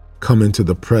come into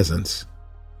the presence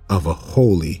of a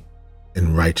holy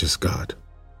and righteous God?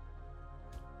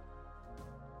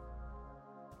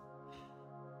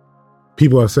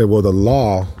 People have said, well, the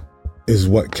law is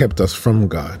what kept us from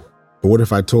God. But what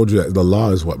if I told you that the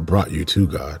law is what brought you to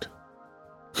God?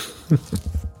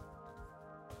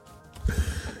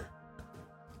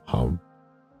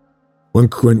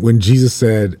 When Jesus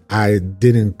said, I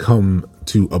didn't come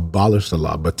to abolish the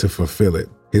law, but to fulfill it,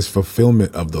 his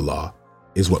fulfillment of the law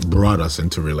is what brought us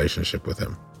into relationship with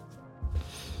him.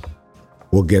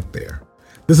 We'll get there.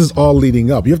 This is all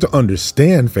leading up. You have to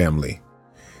understand, family,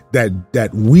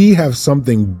 that we have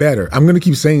something better. I'm going to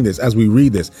keep saying this as we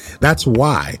read this. That's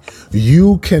why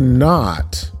you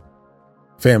cannot,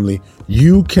 family,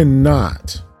 you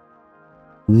cannot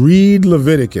read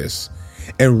Leviticus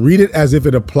and read it as if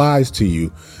it applies to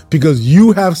you, because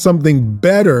you have something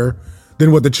better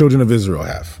than what the children of Israel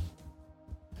have.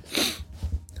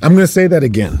 I'm going to say that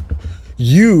again.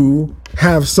 You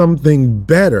have something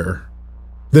better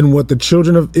than what the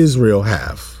children of Israel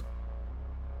have.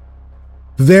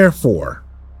 Therefore,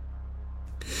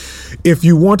 if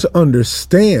you want to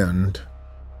understand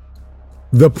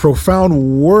the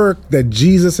profound work that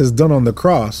Jesus has done on the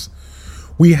cross,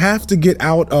 we have to get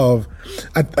out of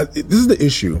this is the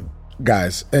issue,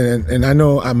 guys. And I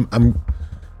know I'm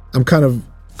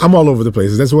all over the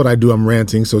place. That's what I do. I'm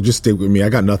ranting. So just stick with me. I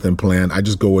got nothing planned. I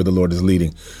just go where the Lord is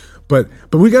leading. But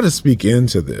we got to speak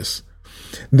into this,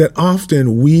 that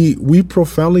often we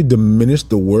profoundly diminish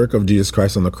the work of Jesus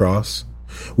Christ on the cross.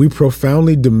 We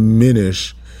profoundly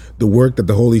diminish the work that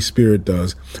the Holy Spirit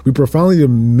does. We profoundly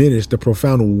diminish the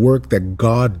profound work that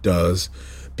God does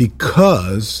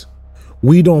because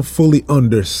we don't fully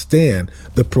understand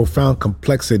the profound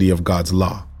complexity of God's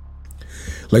law.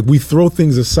 Like, we throw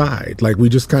things aside. Like, we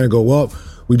just kind of go, well,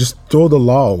 we just throw the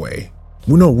law away.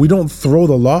 No, we don't throw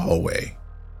the law away,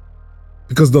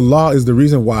 because the law is the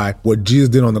reason why what Jesus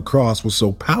did on the cross was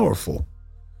so powerful.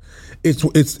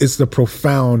 It's the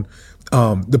profound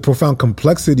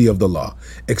complexity of the law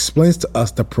explains to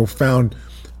us the profound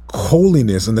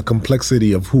holiness and the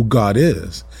complexity of who God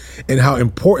is, and how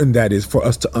important that is for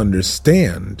us to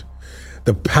understand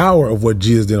the power of what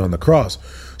Jesus did on the cross.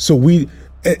 So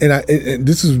And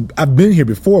I've been here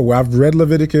before where I've read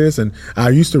Leviticus and I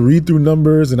used to read through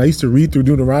Numbers and I used to read through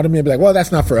Deuteronomy and be like, well,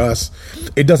 that's not for us.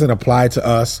 It doesn't apply to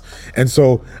us. And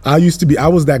so I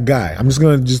was that guy. I'm just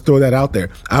going to throw that out there.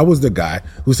 I was the guy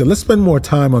who said, let's spend more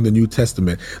time on the New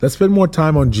Testament. Let's spend more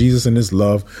time on Jesus and his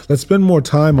love. Let's spend more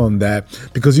time on that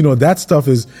because, that stuff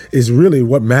is really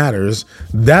what matters.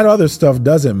 That other stuff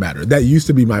doesn't matter. That used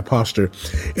to be my posture.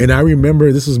 And I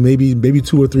remember this was maybe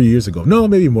 2 or 3 years ago. No,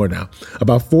 maybe more now.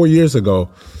 About 4 years ago,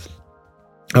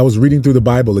 I was reading through the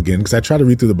Bible again because I try to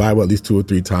read through the Bible at least 2 or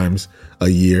 3 times a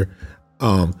year.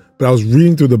 But I was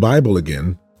reading through the Bible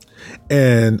again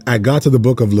and I got to the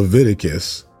book of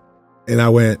Leviticus and I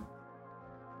went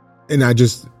and I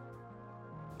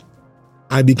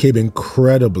became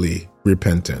incredibly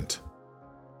repentant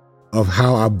of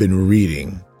how I've been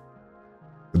reading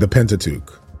the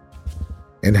Pentateuch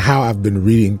and how I've been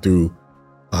reading through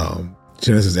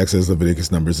Genesis, Exodus,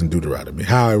 Leviticus, Numbers, and Deuteronomy,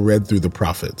 how I read through the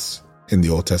prophets in the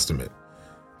Old Testament.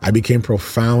 I became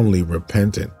profoundly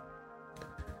repentant.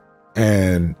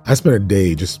 And I spent a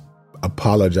day just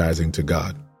apologizing to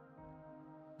God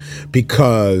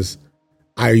because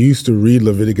I used to read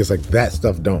Leviticus like that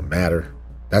stuff don't matter.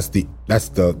 That's the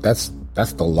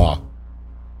law.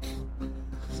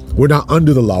 We're not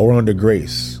under the law, we're under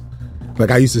grace.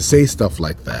 Like I used to say stuff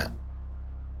like that.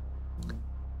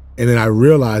 And then I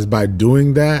realized by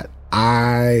doing that,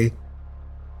 I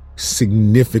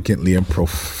significantly and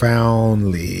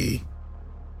profoundly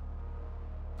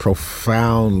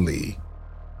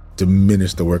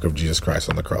diminished the work of Jesus Christ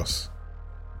on the cross.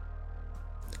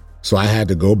 So I had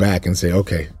to go back and say,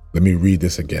 okay, let me read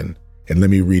this again and let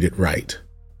me read it right.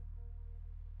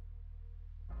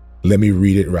 Let me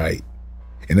read it right.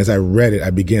 And as I read it, I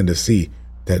began to see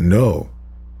that no,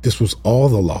 this was all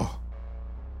the law.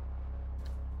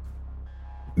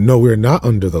 No, we're not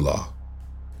under the law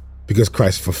because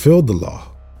Christ fulfilled the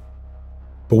law.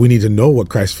 But we need to know what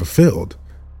Christ fulfilled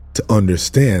to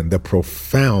understand the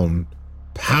profound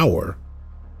power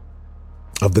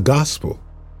of the gospel.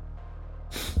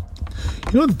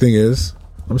 The thing is,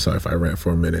 I'm sorry if I rant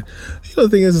for a minute. The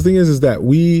thing is that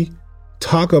we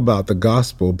talk about the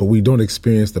gospel, but we don't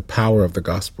experience the power of the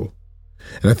gospel.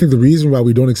 And I think the reason why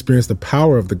we don't experience the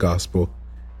power of the gospel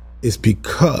is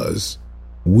because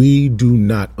we do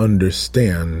not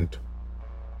understand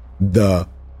the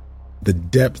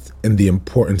depth and the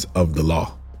importance of the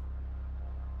law.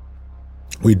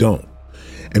 We don't.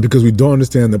 And because we don't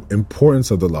understand the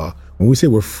importance of the law, when we say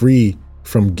we're free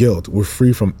from guilt, we're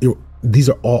free from,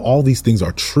 all these things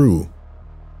are true.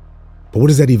 But what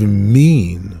does that even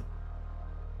mean?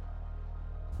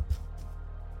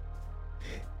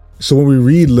 So when we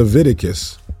read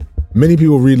Leviticus, many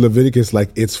people read Leviticus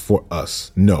like it's for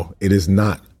us. No, it is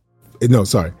not.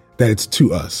 That it's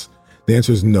to us. The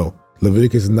answer is no.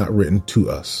 Leviticus is not written to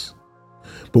us.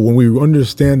 But when we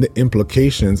understand the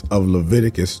implications of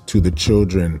Leviticus to the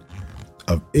children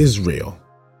of Israel,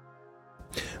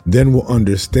 then we'll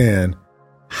understand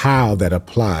how that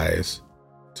applies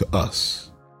to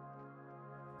us.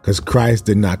 Because Christ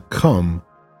did not come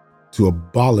to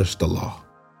abolish the law,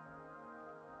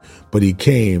 but he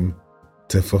came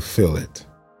to fulfill it.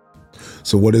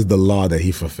 So what is the law that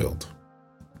he fulfilled?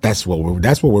 That's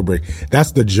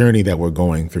the journey that we're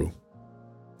going through.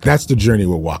 That's the journey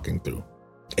we're walking through.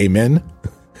 Amen.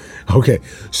 Okay.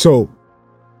 So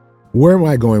where am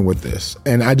I going with this?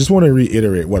 And I just want to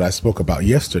reiterate what I spoke about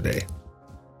yesterday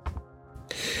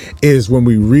is when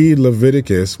we read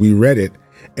Leviticus, we read it.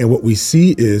 And what we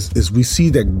see is we see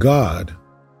that God,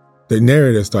 the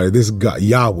narrative started, this God,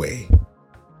 Yahweh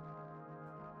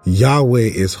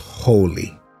is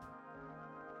holy.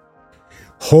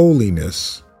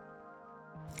 Holiness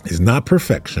is not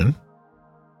perfection.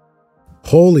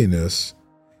 Holiness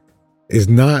is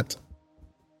not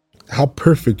how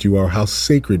perfect you are, how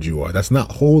sacred you are. That's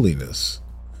not holiness.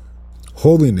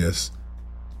 Holiness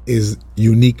is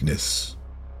uniqueness.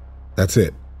 That's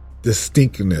it.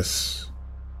 Distinctness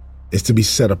is to be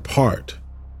set apart.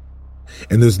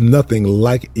 And there's nothing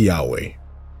like Yahweh,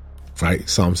 right?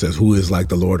 Psalm says, who is like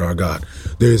the Lord our God?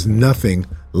 There is nothing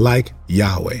like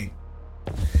Yahweh.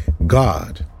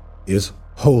 God is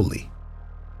holy.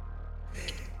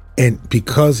 And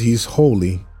because he's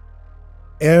holy,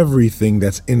 everything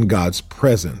that's in God's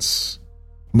presence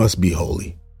must be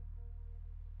holy.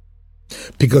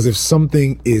 Because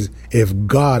if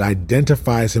God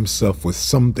identifies himself with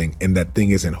something and that thing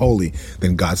isn't holy,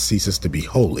 then God ceases to be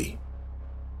holy.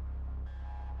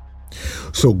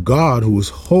 So God, who is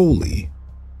holy,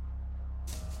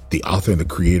 the author and the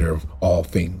creator of all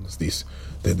things, this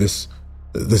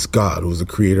God who is the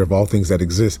creator of all things that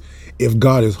exist, if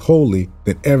God is holy,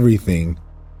 then everything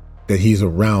that he's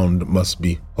around must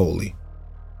be holy.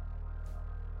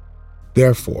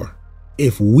 Therefore,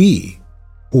 if we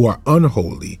who are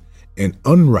unholy and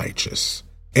unrighteous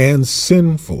and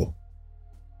sinful,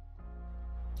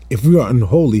 if we are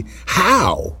unholy,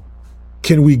 how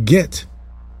can we get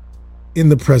in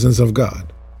the presence of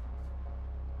God?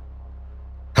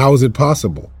 How is it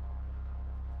possible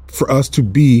for us to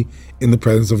be in the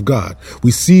presence of God?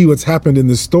 We see what's happened in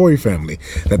this story, family,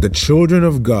 that the children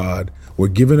of God were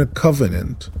given a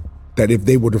covenant that if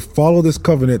they were to follow this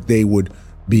covenant, they would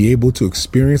be able to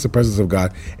experience the presence of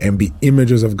God and be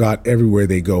images of God everywhere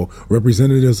they go,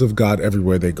 representatives of God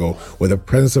everywhere they go, where the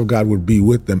presence of God would be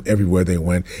with them everywhere they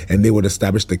went, and they would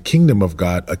establish the kingdom of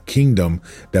God, a kingdom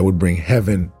that would bring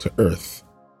heaven to earth,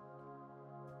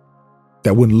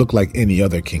 that wouldn't look like any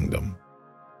other kingdom.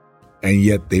 And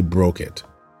yet they broke it.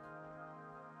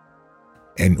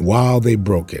 And while they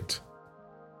broke it,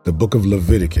 the book of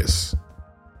Leviticus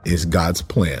is God's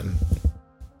plan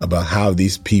about how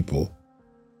these people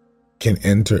can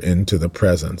enter into the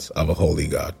presence of a holy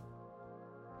God.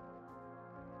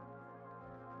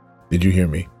 Did you hear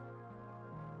me?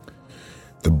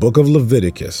 The book of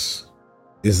Leviticus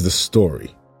is the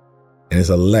story and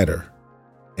is a letter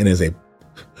and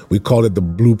we called it the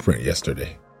blueprint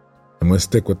yesterday. I'm going to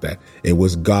stick with that. It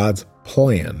was God's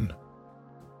plan,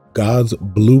 God's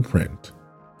blueprint,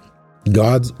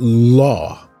 God's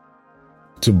law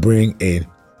to bring an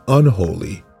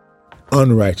unholy,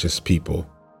 unrighteous people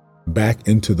back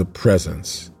into the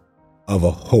presence of a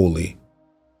holy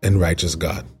and righteous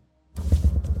God.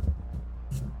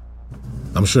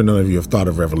 I'm sure none of you have thought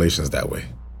of Revelations that way.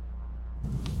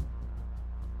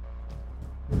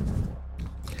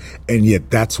 And yet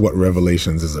that's what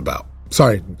Revelations is about.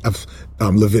 Sorry,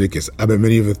 Leviticus. I bet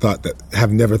many of you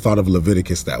have never thought of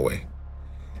Leviticus that way.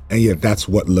 And yet that's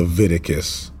what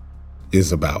Leviticus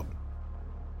is about.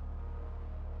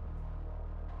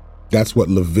 That's what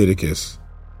Leviticus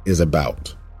is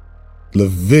about.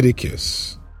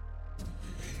 Leviticus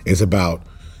is about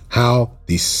how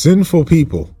these sinful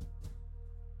people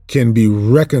can be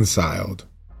reconciled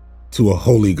to a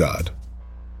holy God.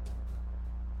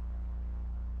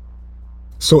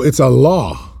 So it's a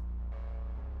law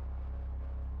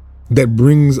that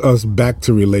brings us back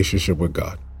to relationship with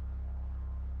God.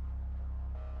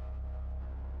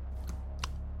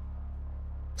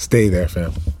 Stay there,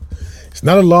 fam. It's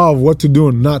not a law of what to do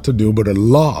and not to do, but a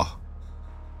law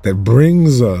that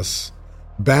brings us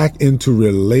back into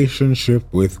relationship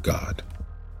with God.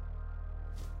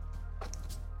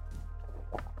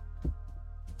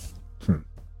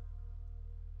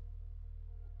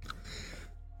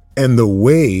 And the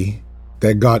way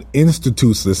that God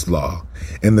institutes this law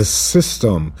and the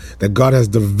system that God has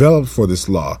developed for this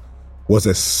law was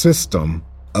a system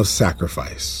of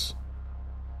sacrifice.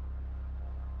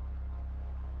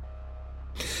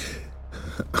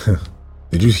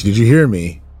 Did you hear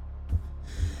me?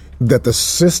 That the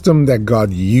system that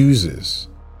God uses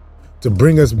to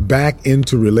bring us back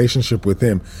into relationship with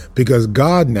him, because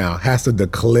God now has to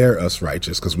declare us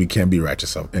righteous because we can't be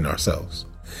righteous in ourselves.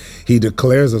 He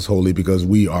declares us holy because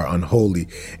we are unholy.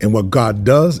 And what God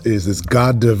does is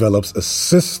God develops a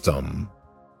system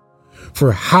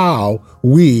for how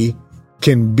we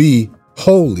can be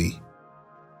holy.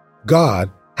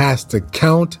 God has to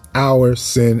count our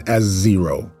sin as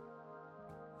zero.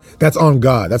 That's on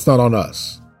God. That's not on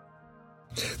us.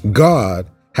 God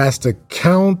has to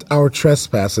count our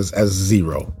trespasses as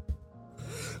zero.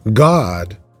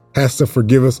 God has to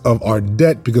forgive us of our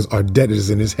debt because our debt is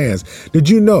in his hands. Did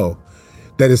you know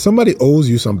that if somebody owes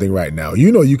you something right now,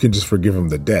 you can just forgive them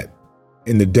the debt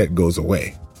and the debt goes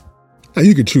away. Now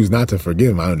you could choose not to forgive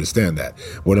them. I understand that.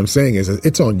 What I'm saying is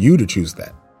it's on you to choose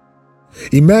that.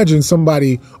 Imagine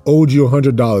somebody owed you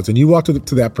 $100 and you walked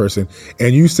to that person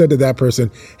and you said to that person,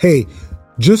 hey,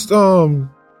 just, you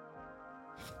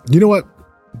know what?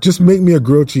 Just make me a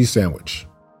grilled cheese sandwich.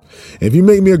 If you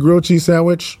make me a grilled cheese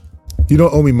sandwich, you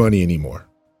don't owe me money anymore.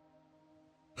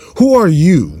 Who are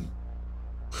you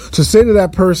to say to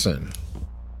that person,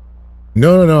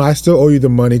 no, I still owe you the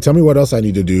money. Tell me what else I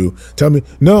need to do. Tell me.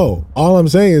 No, all I'm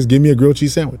saying is give me a grilled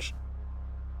cheese sandwich.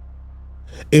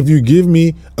 If you give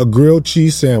me a grilled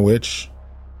cheese sandwich,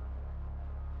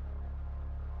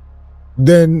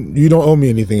 then you don't owe me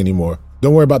anything anymore.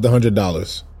 Don't worry about the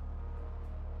 $100.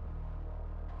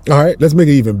 All right, let's make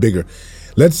it even bigger.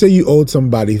 Let's say you owed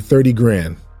somebody 30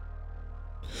 grand.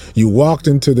 You walked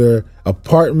into their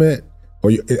apartment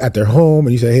or you at their home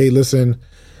and you say, hey, listen,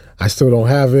 I still don't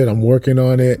have it. I'm working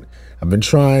on it. I've been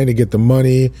trying to get the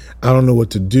money. I don't know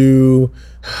what to do.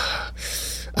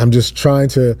 I'm just trying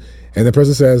to. And the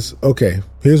person says, okay,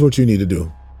 here's what you need to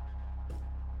do.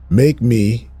 make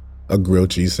me a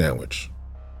grilled cheese sandwich.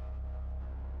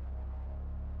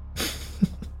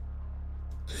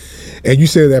 And you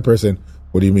say to that person,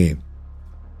 what do you mean?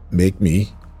 Make me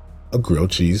a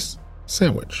grilled cheese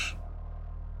sandwich.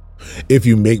 If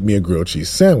you make me a grilled cheese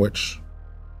sandwich,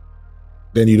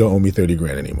 then you don't owe me 30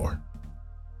 grand anymore.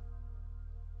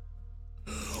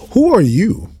 Who are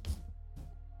you?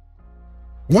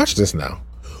 Watch this now.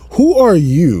 Who are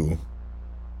you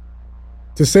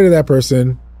to say to that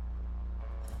person,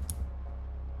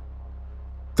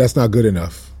 that's not good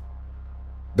enough?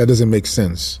 That doesn't make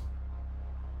sense.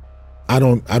 I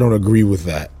don't agree with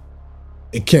that.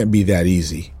 It can't be that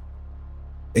easy.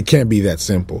 It can't be that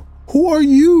simple. Who are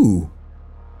you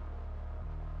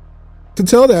to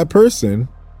tell that person,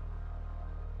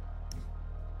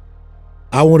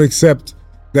 I won't accept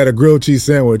that a grilled cheese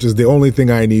sandwich is the only thing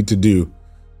I need to do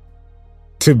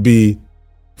to be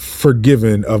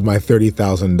forgiven of my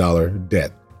 $30,000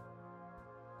 debt?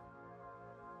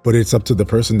 But it's up to the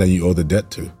person that you owe the debt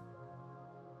to.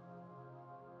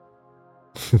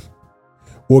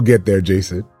 We'll get there,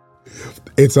 Jason.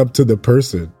 It's up to the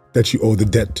person that you owe the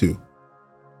debt to.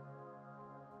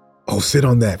 Oh, sit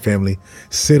on that, family.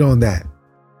 Sit on that.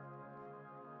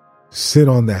 Sit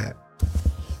on that.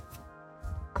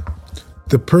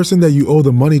 The person that you owe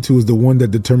the money to is the one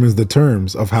that determines the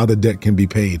terms of how the debt can be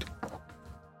paid.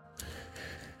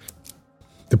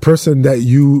 The person that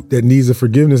needs the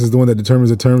forgiveness is the one that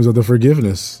determines the terms of the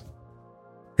forgiveness.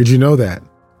 Did you know that?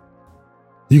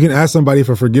 You can ask somebody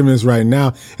for forgiveness right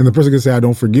now, and the person can say, I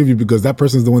don't forgive you, because that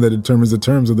person is the one that determines the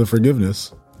terms of the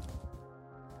forgiveness.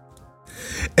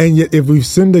 And yet, if we've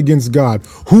sinned against God,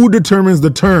 who determines the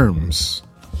terms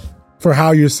for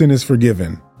how your sin is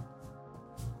forgiven?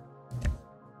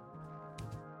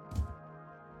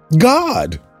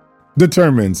 God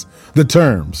determines the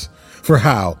terms for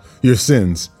how your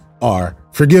sins are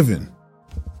forgiven.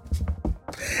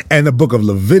 And the book of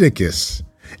Leviticus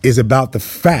is about the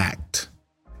fact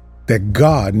that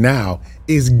God now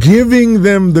is giving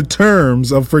them the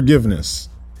terms of forgiveness.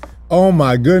 Oh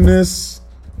my goodness.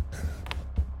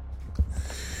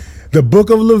 The book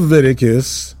of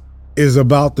Leviticus is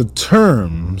about the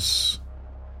terms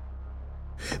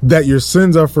that your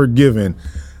sins are forgiven.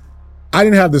 I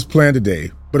didn't have this plan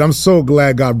today, but I'm so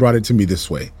glad God brought it to me this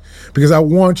way, because I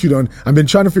want you to, I've been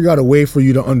trying to figure out a way for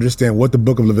you to understand what the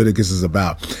book of Leviticus is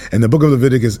about. And the book of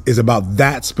Leviticus is about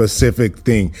that specific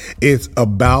thing. It's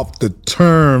about the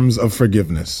terms of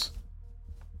forgiveness.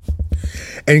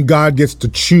 And God gets to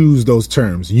choose those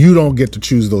terms. You don't get to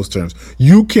choose those terms.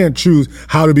 You can't choose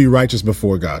how to be righteous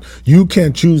before God. You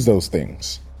can't choose those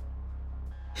things.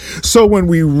 So when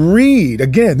we read,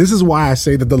 again, this is why I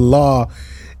say that the law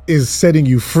is setting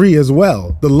you free as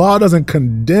well. The law doesn't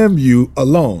condemn you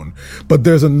alone, but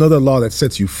there's another law that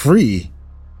sets you free.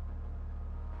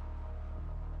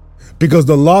 Because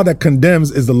the law that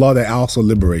condemns is the law that also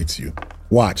liberates you.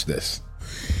 Watch this.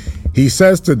 He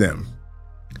says to them,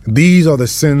 these are the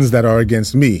sins that are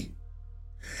against me.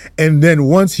 And then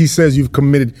once he says you've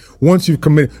committed,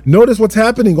 notice what's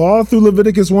happening all through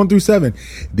Leviticus 1-7.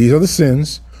 These are the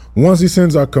sins. Once these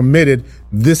sins are committed,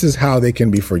 this is how they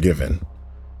can be forgiven.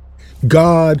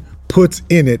 God puts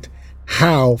in it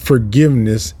how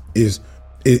forgiveness is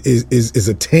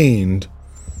attained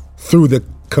through the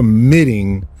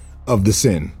committing of the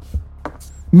sin.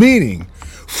 Meaning,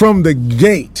 from the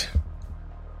gate,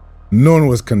 no one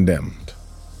was condemned.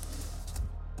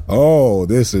 Oh,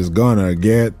 this is gonna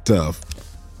get tough.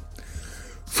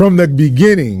 From the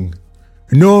beginning,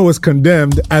 no one was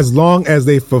condemned as long as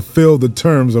they fulfilled the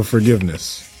terms of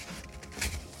forgiveness.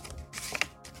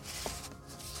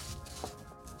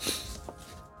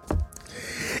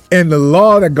 And the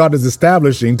law that God is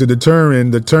establishing to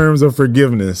determine the terms of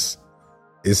forgiveness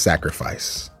is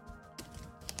sacrifice.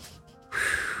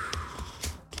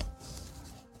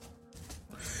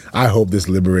 I hope this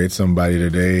liberates somebody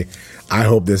today. I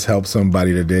hope this helps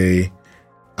somebody today.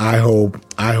 I hope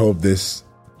this,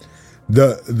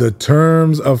 the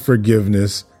terms of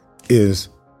forgiveness is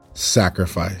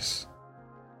sacrifice.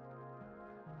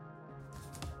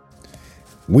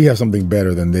 We have something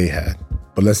better than they had,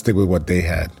 but let's stick with what they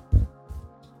had.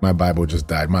 My Bible just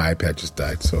died. My iPad just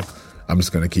died. So I'm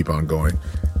just going to keep on going.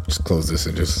 Just close this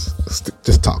and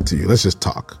just talk to you. Let's just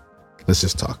talk.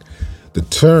 The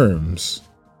terms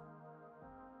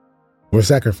were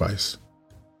sacrifice.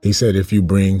 He said, if you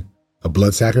bring a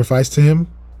blood sacrifice to him,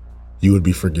 you would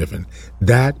be forgiven.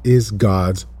 That is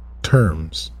God's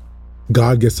terms.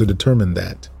 God gets to determine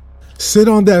that. Sit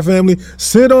on that, family.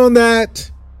 Sit on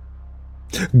that.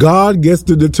 God gets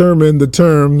to determine the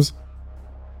terms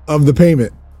of the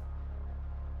payment.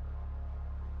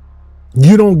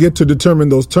 You don't get to determine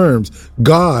those terms.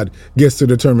 God gets to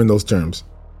determine those terms.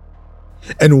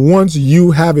 And once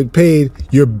you have it paid,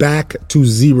 you're back to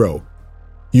zero.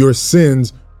 Your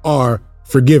sins are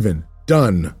forgiven.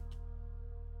 Done.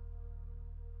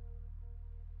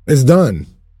 It's done.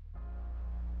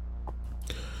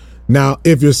 Now,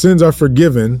 if your sins are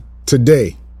forgiven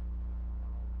today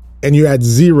and you're at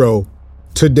zero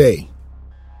today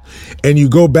and you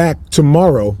go back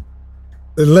tomorrow,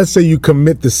 and let's say you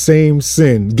commit the same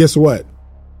sin, guess what?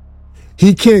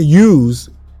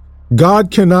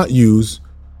 God cannot use,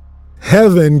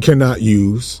 heaven cannot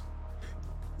use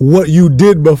what you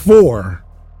did before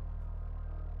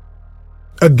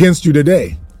against you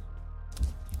today.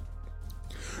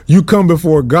 You come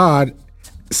before God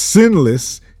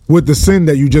sinless with the sin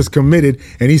that you just committed,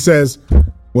 and he says,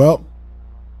 well,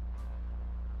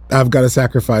 I've got a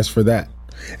sacrifice for that.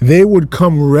 They would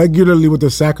come regularly with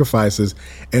the sacrifices,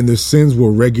 and the sins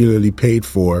were regularly paid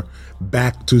for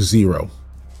back to zero.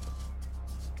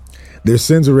 Their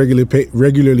sins are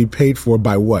regularly paid for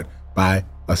by what? By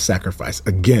a sacrifice.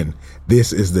 Again,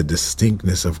 this is the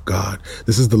distinctness of God.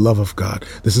 This is the love of God.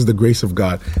 This is the grace of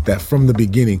God, that from the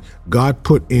beginning, God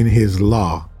put in his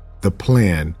law the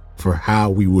plan for how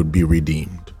we would be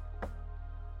redeemed.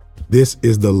 This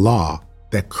is the law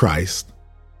that Christ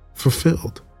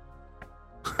fulfilled.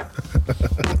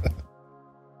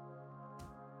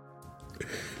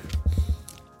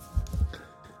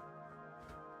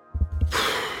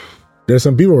 There's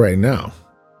some people right now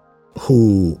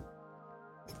who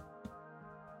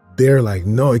they're like,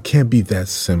 no, it can't be that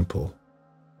simple.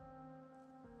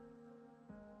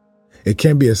 It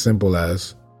can't be as simple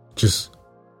as just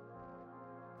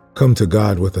come to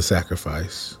God with a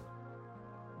sacrifice.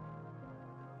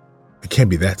 It can't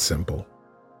be that simple.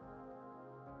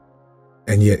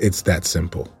 And yet it's that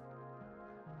simple.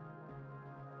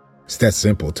 It's that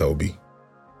simple, Toby.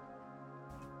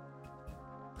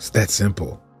 It's that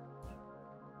simple.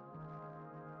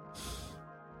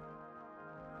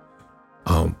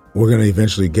 We're going to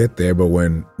eventually get there, but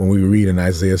when we read in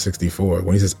Isaiah 64,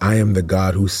 when he says, I am the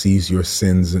God who sees your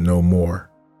sins no more.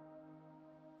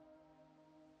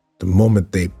 The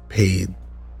moment they paid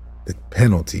the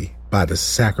penalty by the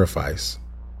sacrifice,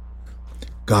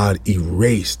 God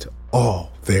erased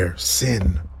all their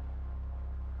sin.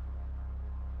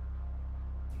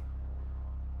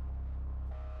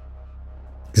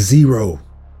 Zero.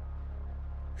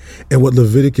 And what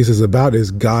Leviticus is about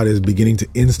is God is beginning to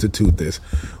institute this.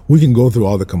 We can go through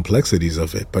all the complexities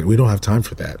of it, but we don't have time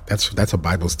for that. That's a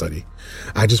Bible study.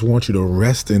 I just want you to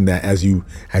rest in that as you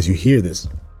hear this.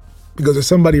 Because there's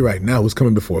somebody right now who's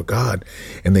coming before God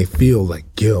and they feel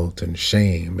like guilt and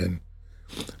shame. And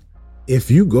if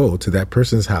you go to that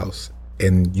person's house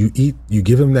and you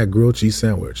give them that grilled cheese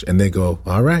sandwich and they go,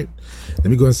 all right, let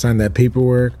me go and sign that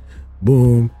paperwork.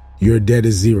 Boom. Your debt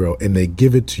is zero, and they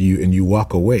give it to you and you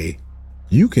walk away,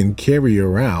 you can carry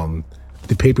around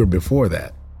the paper before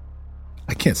that.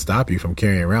 I can't stop you from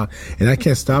carrying around, and I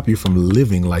can't stop you from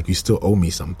living like you still owe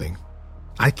me something.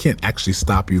 I can't actually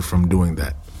stop you from doing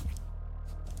that.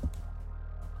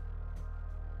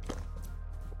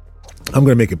 I'm going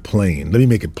to make it plain. Let me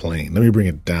make it plain. Let me bring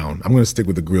it down. I'm going to stick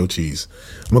with the grilled cheese.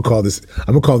 I'm going to call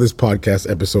this podcast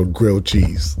episode Grilled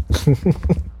Cheese.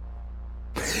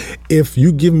 If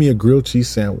you give me a grilled cheese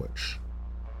sandwich,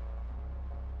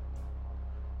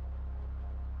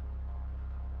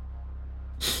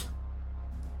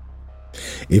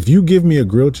 if you give me a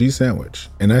grilled cheese sandwich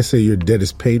and I say your debt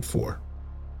is paid for,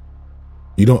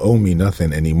 you don't owe me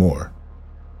nothing anymore,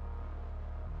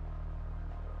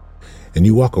 and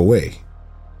you walk away,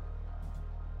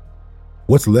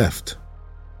 what's left?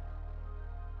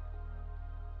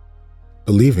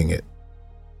 Believing it.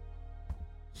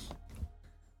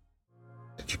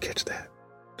 Did you catch that?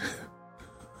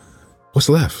 What's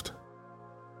left?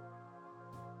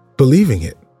 Believing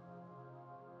it.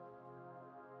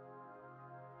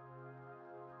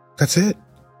 That's it.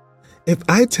 If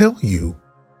I tell you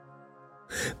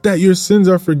that your sins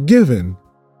are forgiven,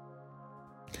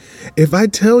 if I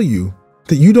tell you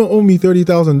that you don't owe me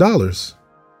 $30,000,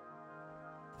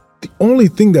 the only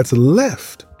thing that's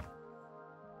left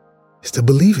is to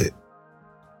believe it.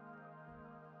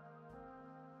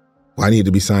 Well, I need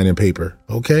to be signed in paper.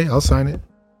 Okay, I'll sign it.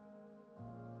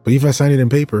 But if I sign it in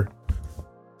paper,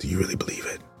 do you really believe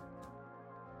it?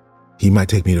 He might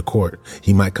take me to court.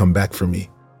 He might come back for me.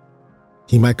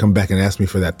 He might come back and ask me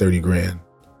for that 30 grand.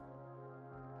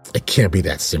 It can't be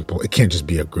that simple. It can't just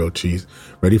be a grilled cheese.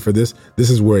 Ready for this? This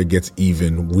is where it gets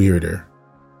even weirder.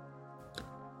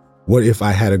 What if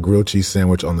I had a grilled cheese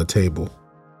sandwich on the table?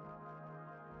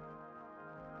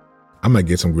 I might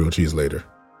get some grilled cheese later.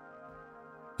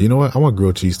 You know what? I want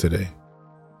grilled cheese today.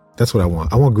 That's what I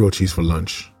want. I want grilled cheese for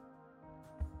lunch.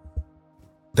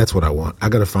 That's what I want. I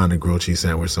got to find a grilled cheese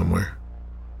sandwich somewhere.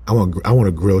 I want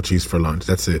a grilled cheese for lunch.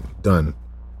 That's it. Done.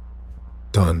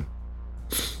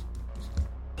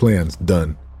 Plans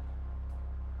done.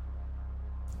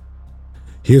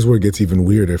 Here's where it gets even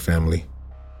weirder, family.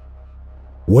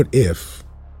 What if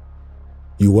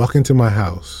you walk into my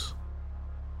house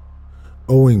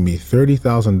owing me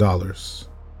 $30,000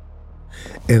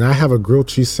 and I have a grilled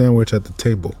cheese sandwich at the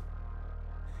table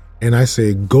and I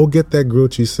say, go get that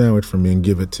grilled cheese sandwich for me and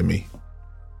give it to me.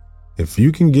 If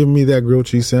you can give me that grilled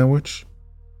cheese sandwich,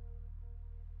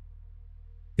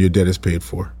 your debt is paid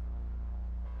for.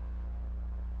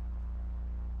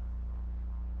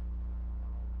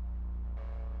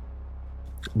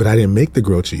 But I didn't make the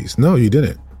grilled cheese. No, you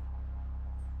didn't.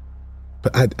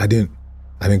 But I didn't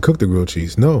cook the grilled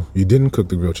cheese. No, you didn't cook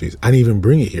the grilled cheese. I didn't even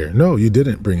bring it here. No, you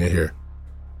didn't bring it here.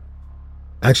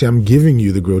 Actually, I'm giving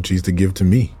you the grilled cheese to give to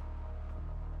me.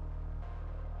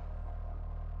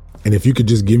 And if you could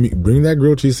just bring that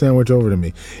grilled cheese sandwich over to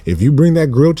me. If you bring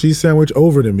that grilled cheese sandwich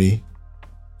over to me,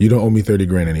 you don't owe me 30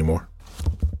 grand anymore.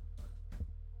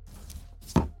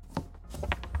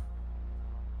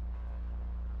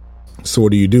 So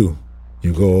what do?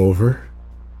 You go over,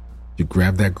 you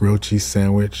grab that grilled cheese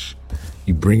sandwich,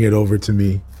 you bring it over to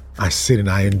me. I sit and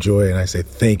I enjoy it and I say,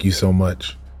 thank you so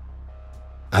much.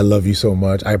 I love you so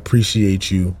much. I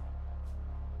appreciate you.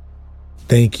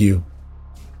 Thank you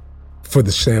for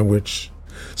the sandwich.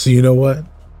 So you know what?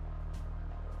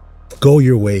 Go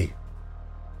your way.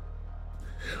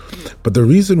 But the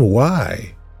reason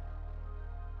why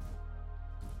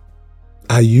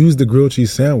I used the grilled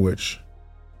cheese sandwich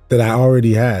that I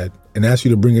already had and asked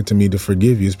you to bring it to me to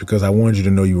forgive you is because I wanted you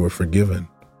to know you were forgiven.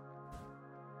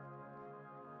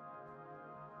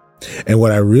 And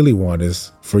what I really want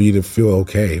is for you to feel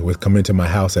okay with coming to my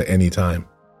house at any time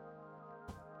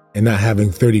and not having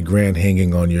 30 grand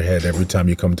hanging on your head every time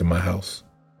you come to my house.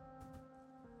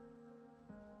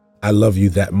 I love you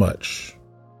that much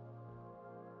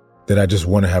that I just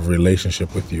want to have a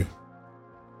relationship with you,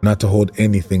 not to hold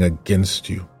anything against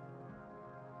you.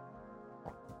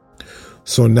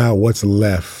 So now what's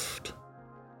left?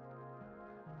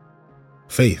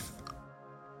 Faith.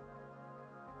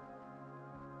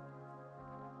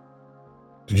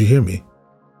 Did you hear me?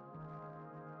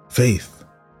 Faith.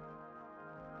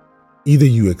 Either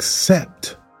you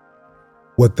accept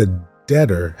what the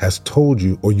debtor has told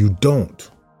you or you don't.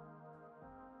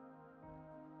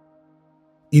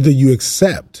 Either you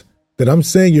accept that I'm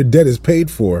saying your debt is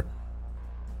paid for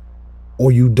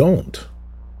or you don't.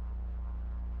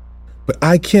 But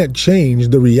I can't change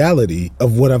the reality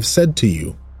of what I've said to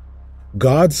you.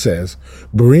 God says,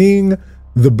 bring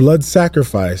the blood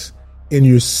sacrifice and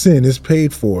your sin is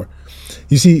paid for.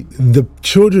 You see, the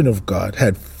children of God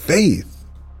had faith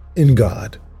in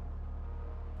God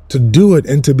to do it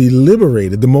and to be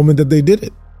liberated the moment that they did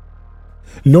it,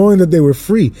 knowing that they were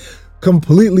free,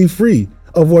 completely free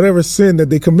of whatever sin that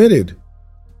they committed,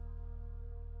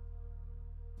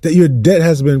 that your debt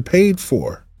has been paid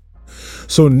for.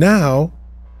 So now,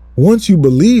 once you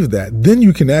believe that, then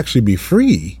you can actually be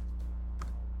free.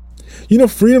 You know,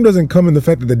 freedom doesn't come in the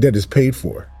fact that the debt is paid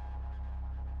for.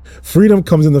 Freedom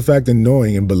comes in the fact of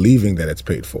knowing and believing that it's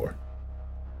paid for.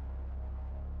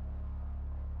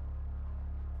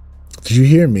 Did you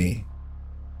hear me?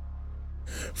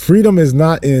 Freedom is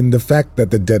not in the fact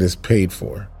that the debt is paid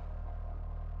for.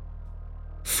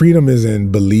 Freedom is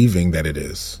in believing that it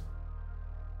is.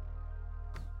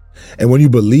 And when you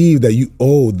believe that you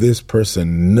owe this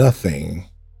person nothing,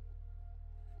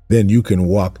 then you can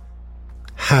walk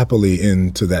happily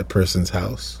into that person's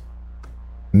house,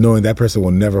 knowing that person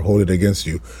will never hold it against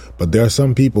you. But there are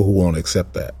some people who won't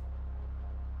accept that.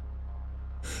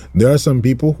 There are some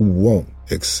people who won't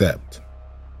accept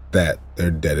that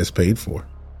their debt is paid for.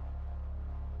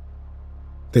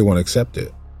 They won't accept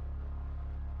it.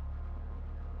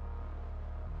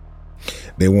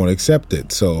 They won't accept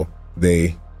it. So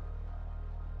they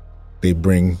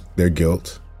bring their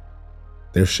guilt,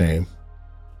 their shame,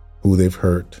 who they've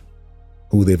hurt,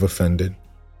 who they've offended,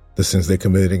 the sins they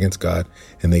committed against God,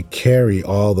 and they carry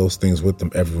all those things with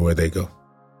them everywhere they go.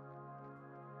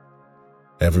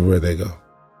 Everywhere they go.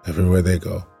 Everywhere they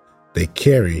go. They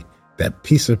carry that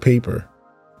piece of paper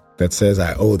that says,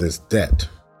 I owe this debt.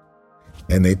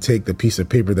 And they take the piece of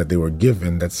paper that they were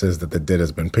given that says that the debt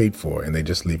has been paid for, and they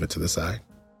just leave it to the side.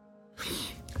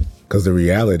 Because the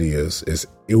reality is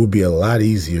it would be a lot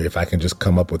easier if I can just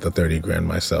come up with the 30 grand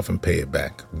myself and pay it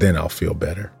back. Then I'll feel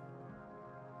better.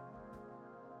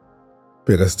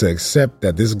 because to accept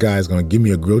that this guy is going to give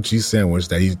me a grilled cheese sandwich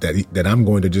that I'm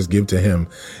going to just give to him,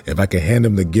 if I can hand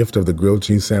him the gift of the grilled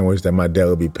cheese sandwich that my dad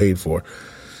will be paid for,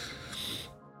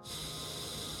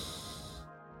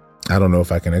 I don't know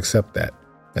if I can accept that.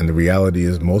 And the reality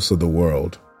is most of the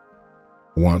world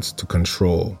wants to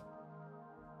control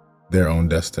their own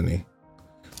destiny.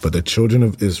 But the children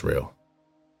of Israel,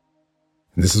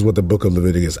 and this is what the book of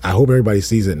Leviticus, I hope everybody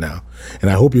sees it now. And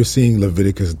I hope you're seeing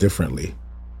Leviticus differently.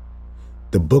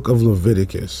 The book of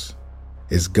Leviticus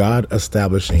is God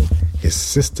establishing his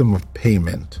system of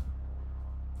payment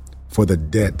for the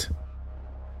debt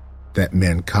that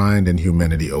mankind and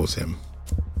humanity owes him.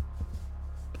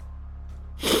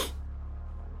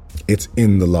 It's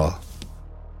in the law.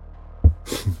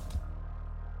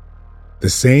 The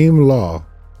same law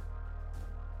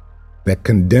that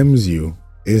condemns you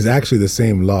is actually the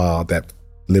same law that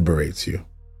liberates you.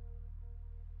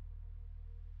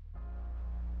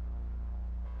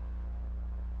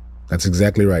 That's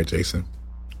exactly right, Jason.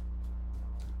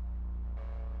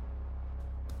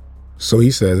 So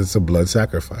he says it's a blood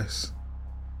sacrifice.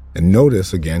 And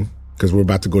notice again, because we're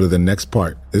about to go to the next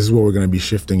part. This is what we're going to be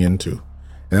shifting into.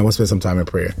 And I want to spend some time in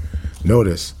prayer.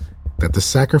 Notice that the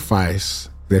sacrifice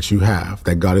that you have,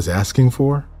 that God is asking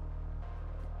for,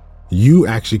 you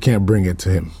actually can't bring it to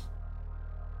him.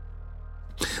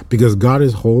 Because God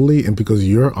is holy and because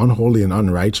you're unholy and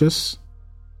unrighteous,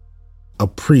 a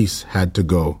priest had to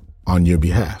go on your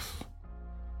behalf.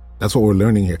 That's what we're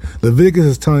learning here. Leviticus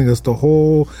is telling us the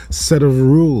whole set of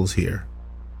rules here.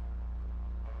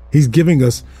 He's giving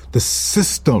us the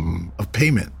system of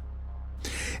payment.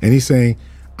 And he's saying,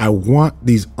 I want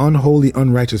these unholy,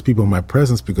 unrighteous people in my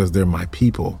presence because they're my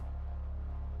people.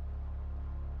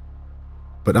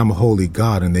 But I'm a holy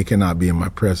God and they cannot be in my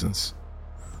presence.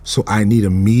 So I need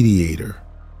a mediator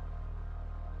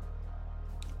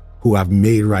who I've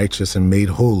made righteous and made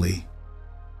holy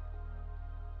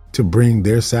to bring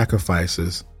their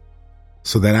sacrifices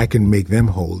so that I can make them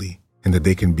holy and that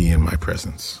they can be in my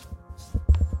presence.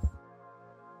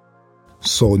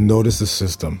 So notice the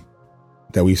system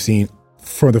that we've seen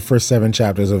for the first 7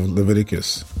 chapters of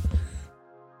Leviticus.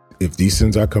 If these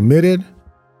sins are committed,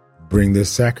 bring this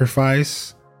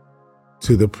sacrifice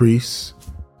to the priest.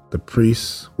 The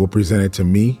priest will present it to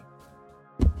me,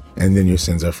 and then your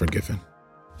sins are forgiven.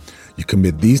 You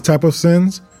commit these type of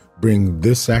sins, bring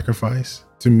this sacrifice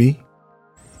to me,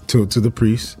 to the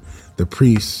priest. The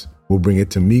priest will bring it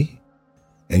to me,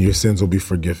 and your sins will be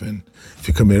forgiven. If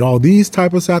you commit all these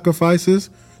type of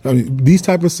sacrifices, these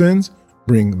type of sins,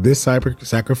 bring this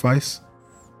sacrifice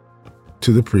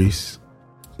to the priest.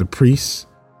 The priest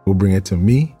will bring it to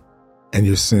me, and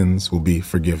your sins will be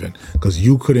forgiven. Because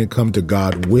you couldn't come to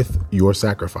God with your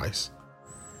sacrifice.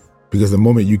 Because the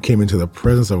moment you came into the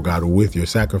presence of God with your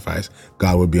sacrifice,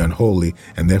 God would be unholy,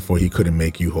 and therefore he couldn't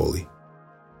make you holy.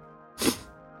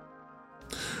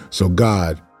 So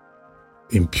God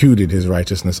imputed his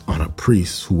righteousness on a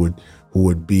priest who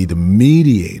would be the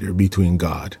mediator between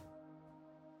God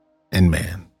and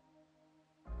man.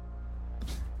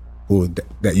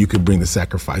 That you could bring the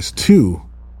sacrifice to,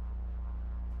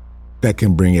 that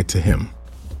can bring it to him.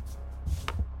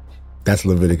 That's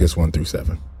Leviticus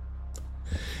 1-7.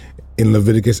 In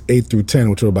Leviticus 8-10,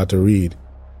 which we're about to read,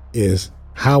 is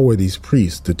how were these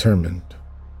priests determined?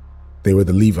 They were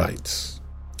the Levites,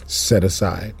 set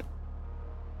aside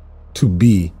to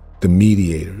be the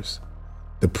mediators,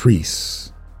 the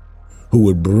priests who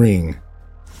would bring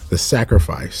the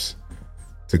sacrifice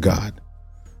to God.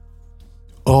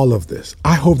 All of this,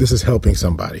 I hope this is helping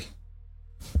somebody.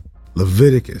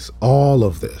 Leviticus, all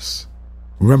of this.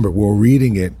 Remember, we're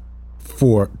reading it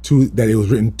that it was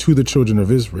written to the children of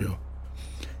Israel,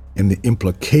 and the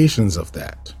implications of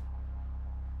that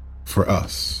for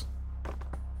us.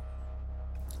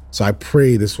 So I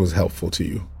pray this was helpful to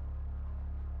you.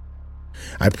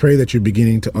 I pray that you're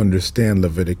beginning to understand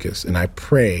Leviticus, and I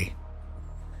pray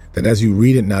that as you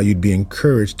read it now, you'd be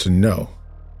encouraged to know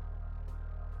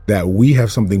that we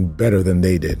have something better than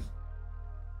they did.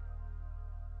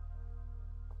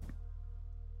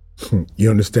 You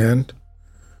understand?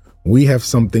 We have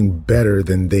something better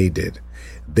than they did.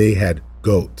 They had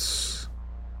goats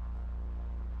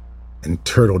and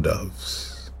turtle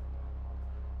doves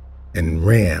and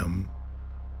ram.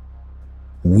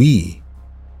 We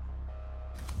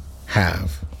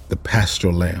have the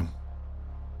paschal lamb.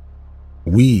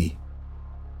 We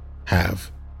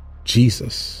have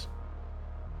Jesus.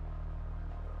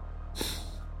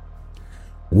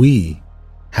 We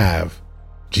have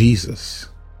Jesus,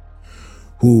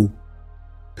 who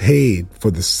paid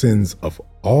for the sins of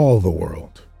all the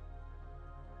world.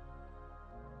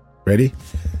 Ready?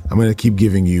 I'm going to keep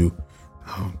giving you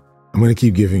I'm going to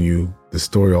keep giving you the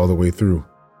story all the way through.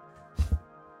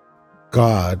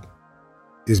 God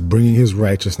is bringing his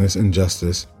righteousness and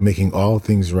justice, making all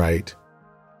things right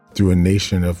through a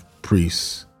nation of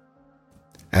priests,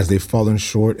 as they've fallen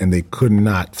short and they could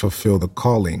not fulfill the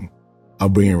calling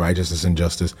of bringing righteousness and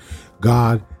justice.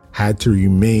 God had to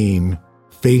remain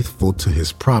faithful to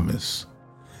his promise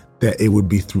that it would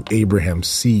be through Abraham's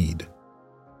seed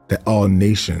that all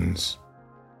nations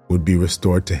would be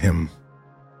restored to him.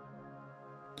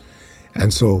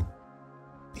 And so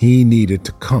he needed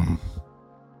to come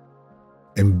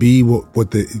and be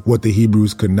what the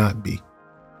Hebrews could not be.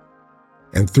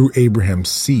 And through Abraham's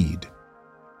seed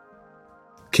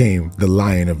came the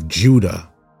Lion of Judah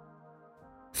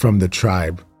from the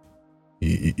tribe.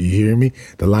 You hear me?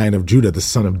 The Lion of Judah, the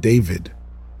son of David.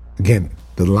 Again,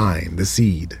 the line, the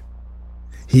seed.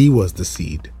 He was the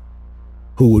seed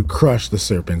who would crush the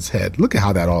serpent's head. Look at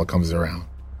how that all comes around.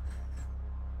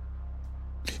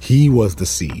 He was the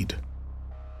seed.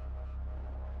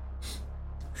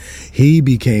 He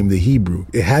became the Hebrew.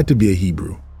 It had to be a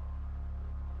Hebrew.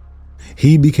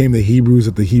 He became the Hebrews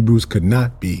that the Hebrews could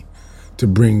not be, to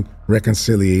bring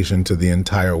reconciliation to the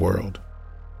entire world.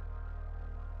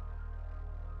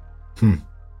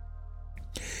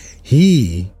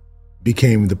 He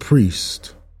became the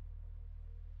priest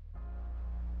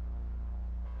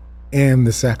and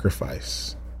the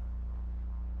sacrifice.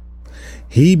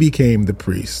 He became the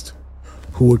priest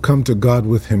who would come to God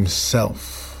with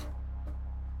himself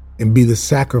and be the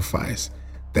sacrifice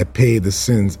that paid the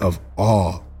sins of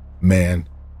all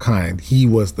mankind. He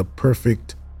was the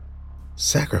perfect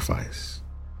sacrifice.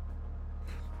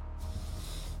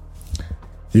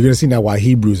 You're going to see now why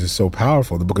Hebrews is so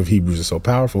powerful. The book of Hebrews is so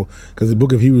powerful because the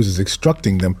book of Hebrews is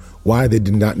instructing them why they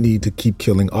did not need to keep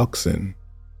killing oxen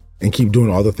and keep doing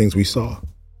all the things we saw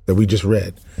that we just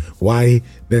read. Why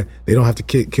they don't have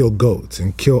to kill goats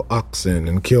and kill oxen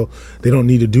and they don't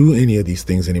need to do any of these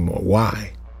things anymore.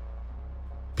 Why?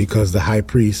 Because the high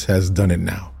priest has done it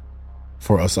now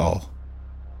for us all.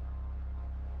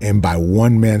 And by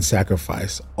one man's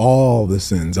sacrifice, all the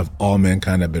sins of all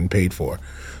mankind have been paid for.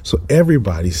 So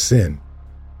everybody's sin.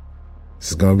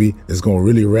 It's going to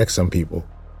really wreck some people.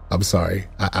 I'm sorry.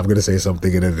 I'm going to say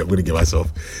something and then I'm going to get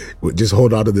myself. Just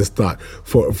hold on to this thought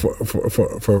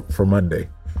for Monday.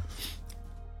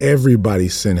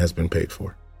 Everybody's sin has been paid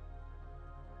for.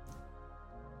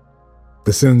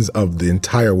 The sins of the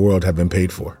entire world have been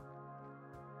paid for.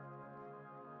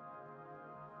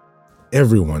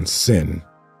 Everyone's sin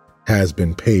has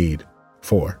been paid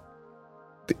for.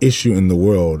 The issue in the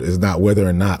world is not whether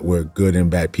or not we're good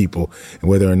and bad people and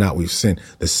whether or not we've sinned.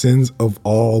 The sins of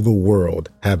all the world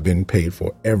have been paid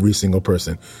for. Every single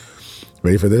person.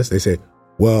 Ready for this? They say,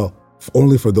 well,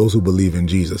 only for those who believe in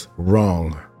Jesus.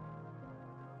 Wrong.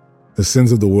 The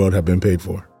sins of the world have been paid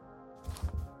for.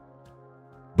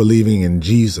 Believing in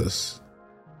Jesus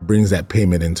brings that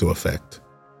payment into effect.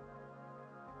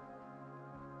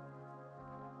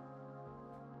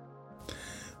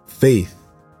 Faith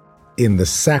in the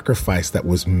sacrifice that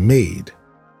was made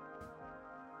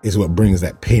is what brings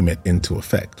that payment into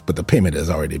effect. But the payment has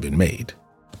already been made.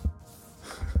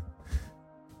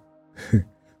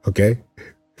 Okay?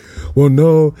 Well,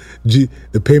 no,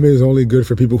 the payment is only good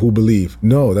for people who believe.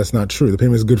 No, that's not true. The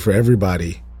payment is good for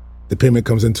everybody. The payment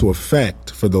comes into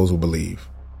effect for those who believe,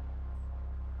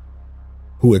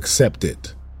 who accept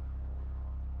it.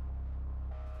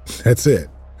 That's it.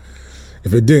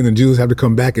 If it didn't, then Jesus had to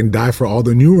come back and die for all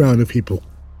the new round of people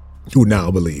who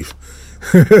now believe.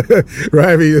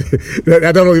 Right? I mean,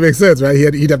 that don't really make sense, right?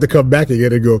 He'd have to come back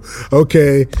again and go,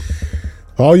 okay,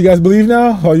 all you guys believe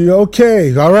now? Are you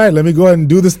okay? All right, let me go ahead and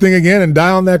do this thing again and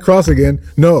die on that cross again.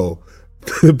 No,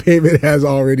 the payment has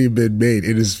already been made.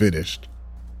 It is finished.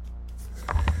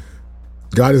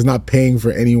 God is not paying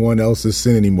for anyone else's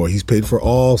sin anymore. He's paid for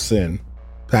all sin,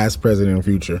 past, present, and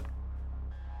future.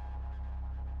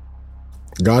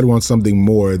 God wants something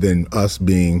more than us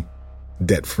being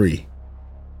debt-free.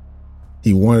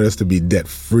 He wanted us to be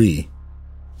debt-free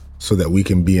so that we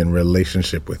can be in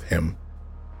relationship with him.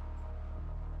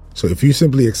 So if you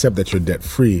simply accept that you're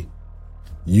debt-free,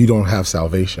 you don't have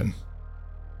salvation.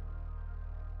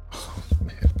 Oh,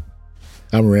 man.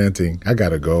 I'm ranting. I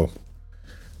gotta go.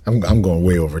 I'm going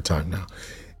way over time now.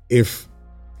 If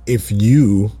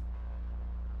you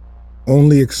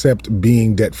only accept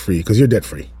being debt-free, because you're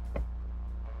debt-free,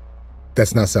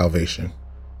 that's not salvation.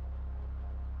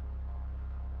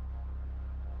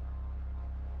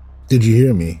 Did you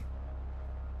hear me?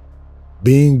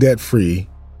 Being debt-free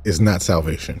is not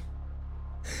salvation.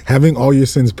 Having all your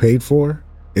sins paid for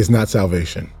is not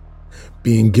salvation.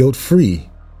 Being guilt-free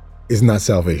is not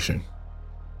salvation.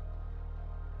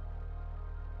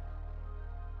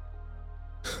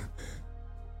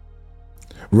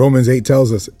 Romans 8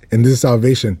 tells us, and this is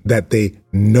salvation, that they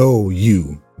know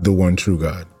you, the one true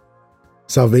God.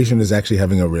 Salvation is actually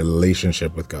having a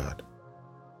relationship with God.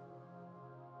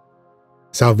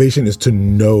 Salvation is to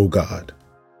know God.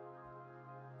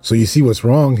 So you see what's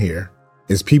wrong here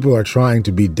is people are trying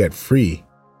to be debt free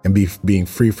and being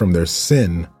free from their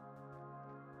sin.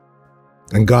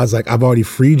 And God's like, I've already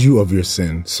freed you of your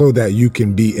sin so that you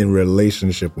can be in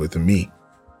relationship with me.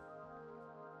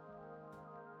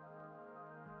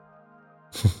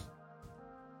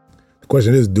 The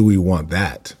question is, do we want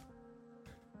that?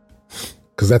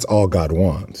 Because that's all God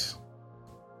wants.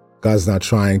 God's not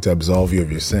trying to absolve you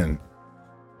of your sin.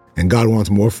 And God wants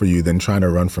more for you than trying to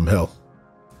run from hell.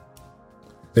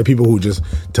 There are people who just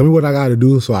tell me what I got to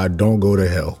do so I don't go to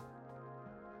hell.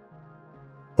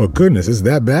 Oh, goodness, is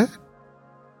that bad?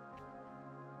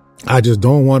 I just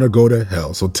don't want to go to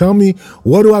hell. So tell me,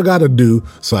 what do I got to do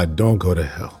so I don't go to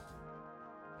hell?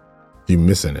 You're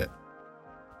missing it.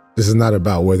 This is not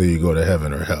about whether you go to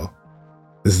heaven or hell.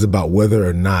 This is about whether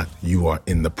or not you are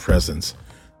in the presence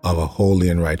of a holy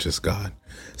and righteous God.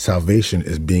 Salvation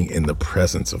is being in the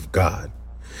presence of God.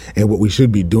 And what we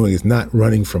should be doing is not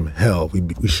running from hell.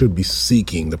 We should be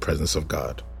seeking the presence of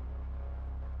God.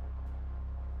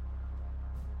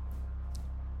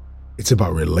 It's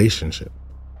about relationship.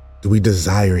 Do we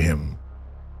desire him?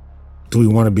 Do we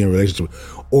want to be in relationship?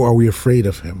 Or are we afraid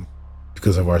of him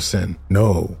because of our sin?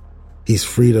 No, he's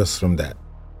freed us from that.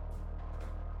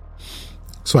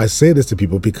 So I say this to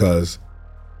people because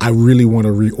I really want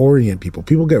to reorient people.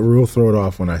 People get real thrown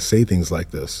off when I say things like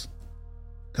this.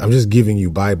 I'm just giving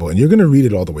you Bible, and you're going to read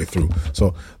it all the way through.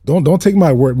 So don't take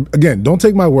my word. Again, don't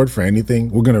take my word for anything.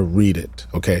 We're going to read it.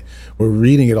 Okay. We're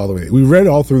reading it all the way. We read it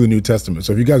all through the New Testament.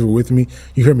 So if you guys were with me,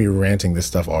 you heard me ranting this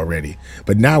stuff already,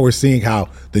 but now we're seeing how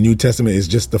the New Testament is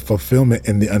just the fulfillment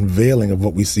and the unveiling of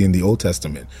what we see in the Old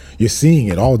Testament. You're seeing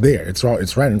it all there. It's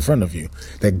right in front of you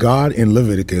that God in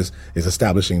Leviticus is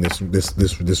establishing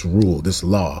this rule, this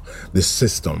law, this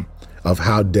system of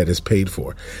how debt is paid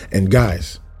for. And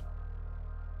guys,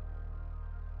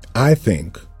 I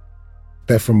think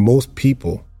that for most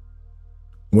people,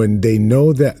 when they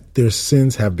know that their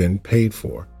sins have been paid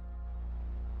for,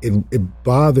 it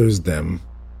bothers them.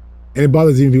 And it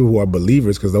bothers even people who are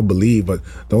believers because they'll believe, but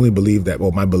they only believe that,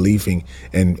 well, my believing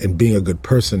and being a good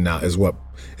person now is what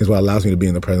allows me to be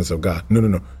in the presence of God.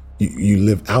 No. You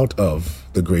live out of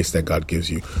the grace that God gives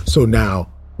you. So now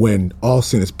when all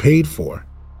sin is paid for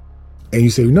and you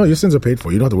say, no, your sins are paid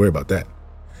for, you don't have to worry about that.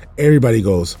 Everybody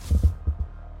goes,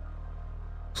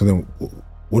 so then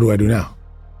what do I do now?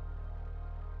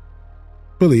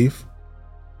 Believe.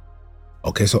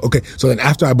 Okay, so then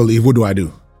after I believe, what do I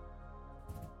do?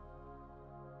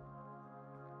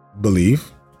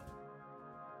 Believe.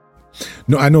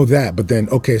 No, I know that, but then,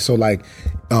 okay, so like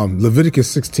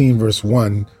Leviticus 16 verse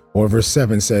 1 or verse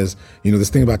 7 says, this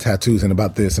thing about tattoos and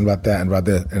about this and about that and about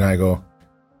that. And I go,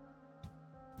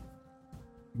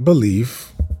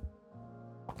 believe.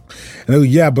 And I go,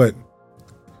 yeah, but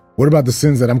what about the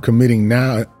sins that I'm committing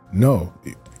now? No,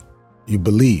 you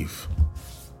believe.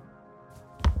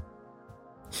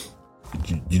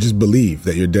 You just believe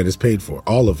that your debt is paid for,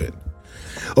 all of it.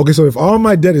 Okay, so if all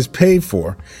my debt is paid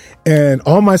for and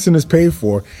all my sin is paid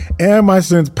for and my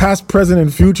sins past, present,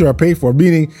 and future are paid for,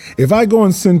 meaning if I go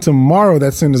and sin tomorrow,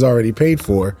 that sin is already paid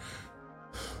for,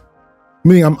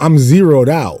 meaning I'm zeroed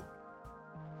out.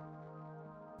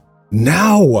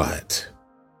 Now what?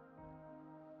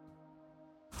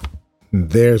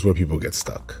 There's where people get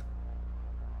stuck.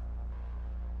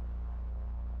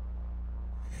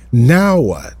 Now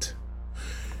what?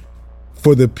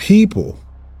 For the people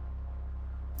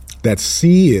that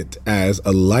see it as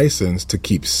a license to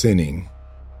keep sinning.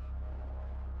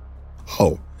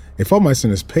 Oh, if all my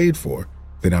sin is paid for,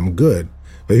 then I'm good.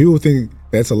 But people think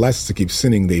that's a license to keep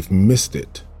sinning. They've missed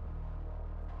it.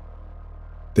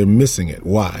 They're missing it.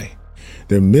 Why?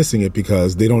 They're missing it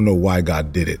because they don't know why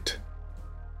God did it.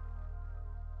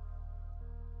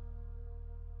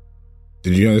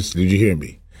 Did you understand? Did you hear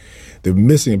me? They're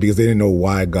missing it because they didn't know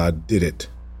why God did it.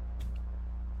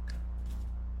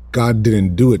 God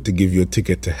didn't do it to give you a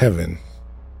ticket to heaven.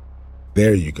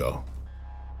 There you go.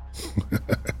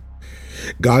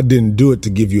 God didn't do it to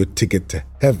give you a ticket to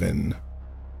heaven.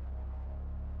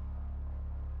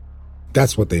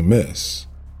 That's what they miss.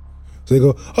 So they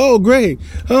go, oh, great.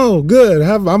 Oh, good.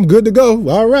 I'm good to go.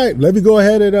 All right. Let me go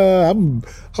ahead and I'm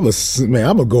going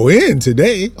to go in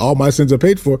today. All my sins are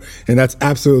paid for. And that's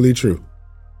absolutely true.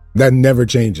 That never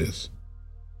changes.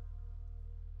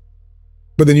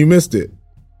 But then you missed it.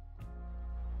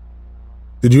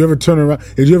 Did you ever turn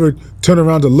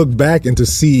around to look back and to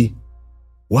see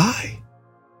why?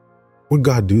 Would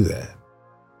God do that?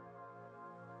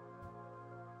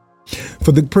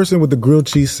 For the person with the grilled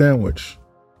cheese sandwich.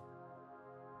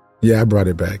 Yeah, I brought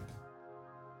it back.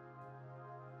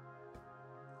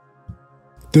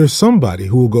 There's somebody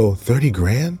who will go 30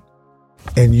 grand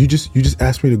and you just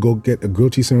ask me to go get a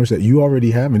grilled cheese sandwich that you already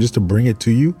have and just to bring it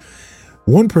to you.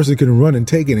 One person can run and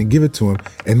take it and give it to him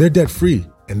and they're debt free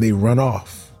and they run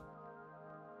off.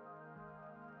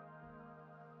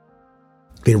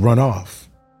 They run off.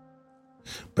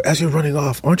 But as you're running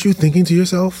off, aren't you thinking to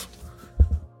yourself,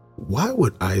 why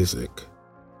would Isaac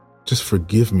just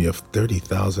forgive me of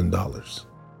 $30,000?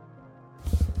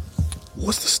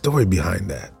 What's the story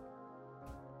behind that?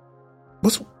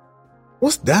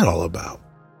 What's that all about?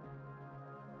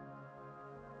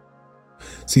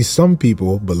 See, some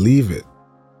people believe it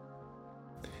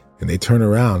and they turn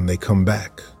around and they come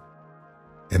back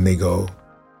and they go,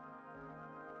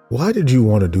 why did you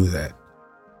want to do that?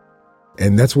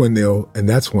 And that's when your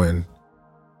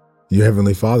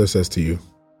Heavenly Father says to you,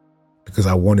 because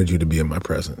I wanted you to be in my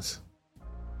presence.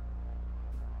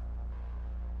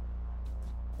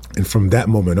 And from that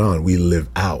moment on, we live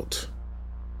out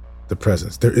the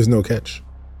presence. There is no catch.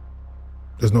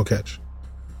 There's no catch.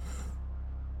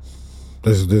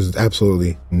 There's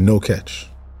absolutely no catch.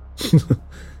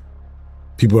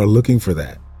 People are looking for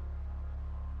that.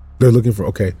 They're looking for,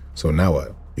 okay, so now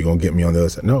what? You're going to get me on the other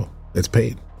side? No, it's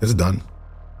paid. It's done.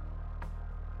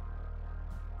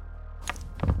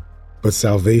 But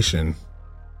salvation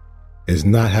is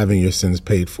not having your sins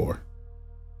paid for.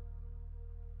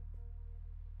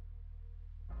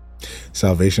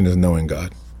 Salvation is knowing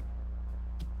God.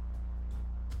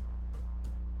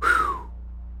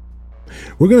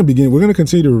 We're going to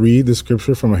continue to read the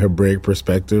scripture from a Hebraic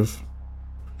perspective.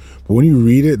 But when you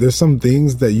read it, there's some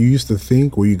things that you used to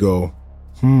think where you go,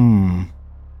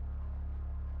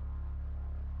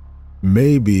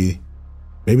 maybe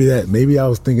I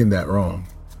was thinking that wrong.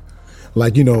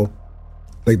 Like,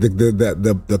 like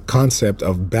the concept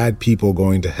of bad people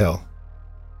going to hell.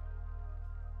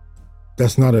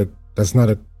 That's not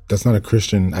a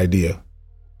Christian idea.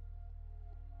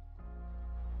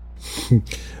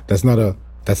 That's not a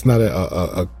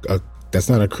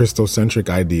Christocentric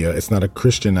idea. It's not a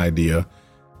Christian idea.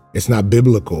 It's not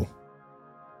biblical.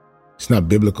 It's not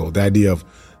biblical. The idea of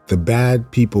the bad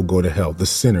people go to hell, the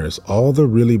sinners, all the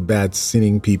really bad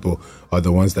sinning people are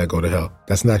the ones that go to hell.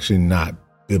 That's actually not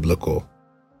biblical.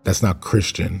 That's not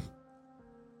Christian.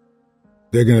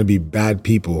 They're going to be bad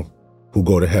people who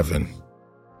go to heaven.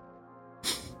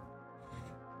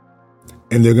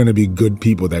 And they're going to be good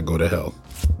people that go to hell.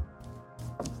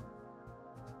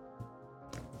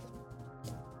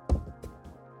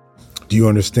 Do you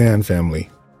understand, family?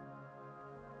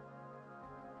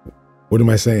 What am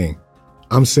I saying?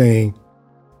 I'm saying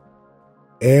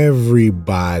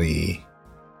everybody.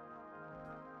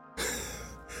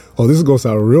 Oh, this is going to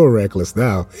sound real reckless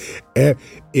now.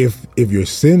 If your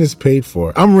sin is paid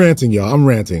for, I'm ranting, y'all. I'm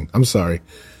ranting. I'm sorry.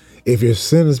 If your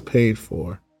sin is paid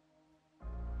for,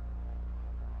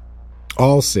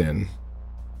 all sin,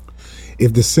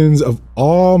 if the sins of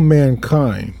all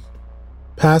mankind,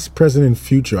 past, present, and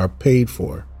future, are paid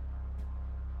for,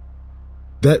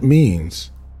 that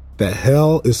means that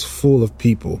hell is full of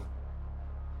people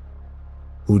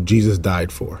who Jesus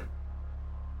died for.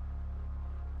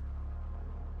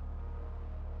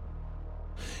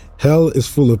 Hell is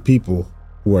full of people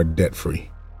who are debt-free.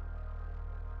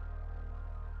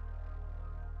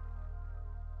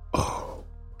 Oh,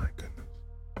 my goodness.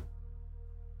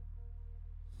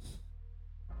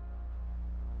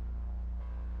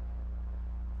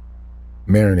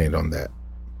 Marinate on that.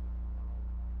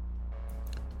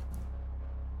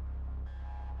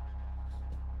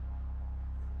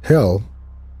 Hell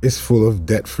is full of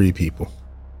debt-free people.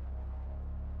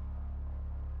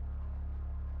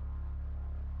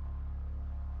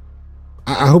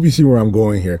 I hope you see where I'm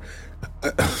going here.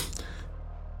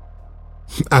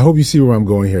 I hope you see where I'm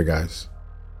going here, guys.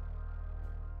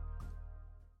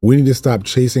 We need to stop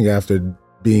chasing after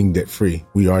being debt-free.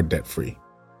 We are debt-free.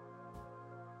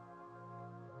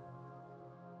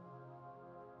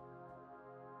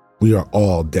 We are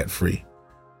all debt-free.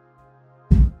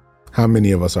 How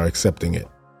many of us are accepting it?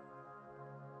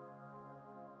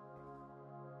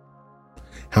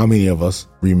 How many of us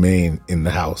remain in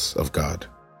the house of God?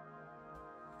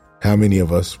 How many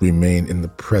of us remain in the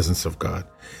presence of God?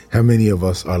 How many of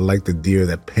us are like the deer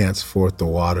that pants forth the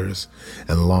waters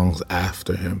and longs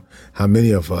after him? How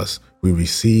many of us, we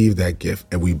receive that gift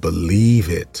and we believe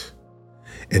it?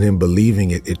 And in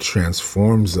believing it, it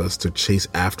transforms us to chase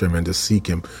after him and to seek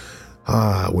him.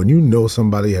 When you know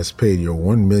somebody has paid your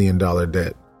 $1 million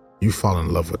debt, you fall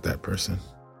in love with that person.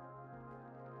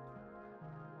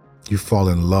 You fall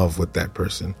in love with that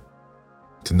person.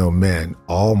 To know, man,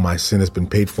 all my sin has been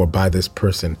paid for by this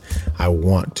person. I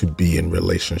want to be in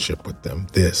relationship with them.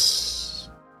 This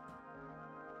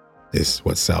is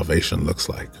what salvation looks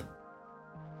like.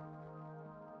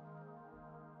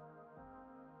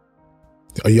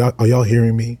 Are y'all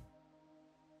hearing me?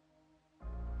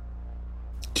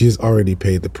 Jesus already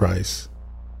paid the price,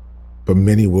 but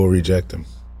many will reject him.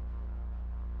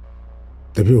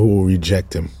 The people who will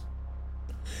reject him,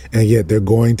 and yet they're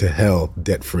going to hell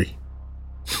debt-free.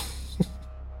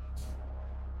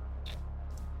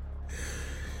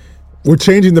 We're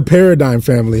changing the paradigm,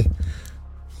 family.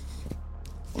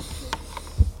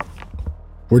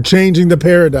 We're changing the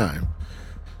paradigm.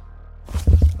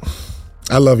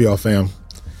 I love y'all, fam.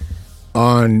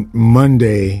 On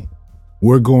Monday,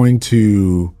 we're going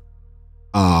to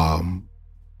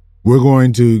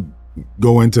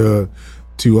go into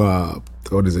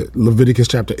what is it? Leviticus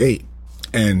chapter 8.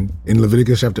 And in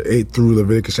Leviticus chapter 8 through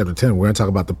Leviticus chapter 10, we're going to talk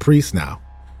about the priests now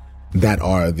that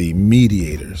are the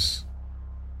mediators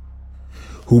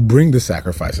who bring the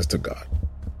sacrifices to God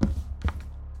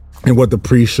and what the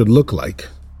priest should look like.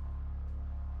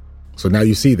 So now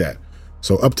you see that.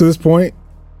 So up to this point,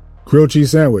 grilled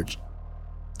cheese sandwich.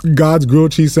 God's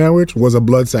grilled cheese sandwich was a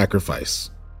blood sacrifice.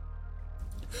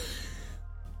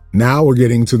 Now we're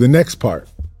getting to the next part,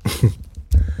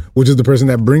 which is the person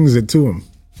that brings it to him,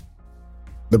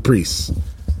 the priest.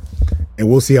 And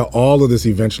we'll see how all of this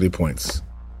eventually points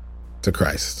to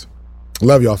Christ.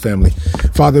 Love y'all, family.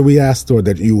 Father, we ask, Lord,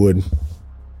 that you would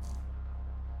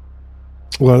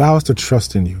allow us to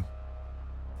trust in you.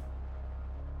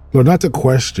 Lord, not to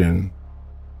question,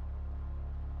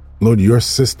 Lord, your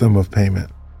system of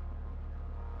payment,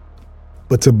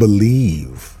 but to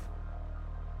believe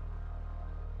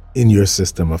in your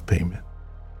system of payment,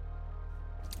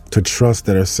 to trust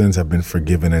that our sins have been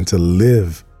forgiven, and to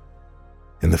live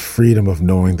in the freedom of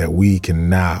knowing that we can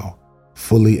now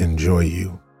fully enjoy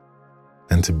you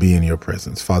and to be in your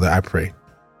presence. Father, I pray,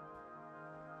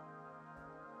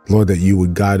 Lord, that you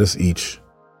would guide us each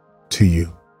to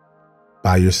you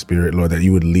by your Spirit, Lord, that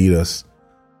you would lead us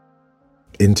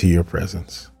into your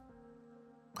presence.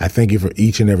 I thank you for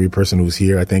each and every person who's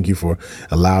here. I thank you for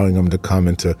allowing them to come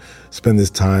and to spend this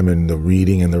time in the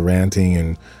reading and the ranting.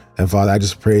 And Father, I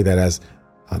just pray that as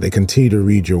they continue to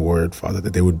read your word, Father,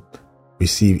 that they would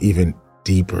receive even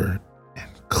deeper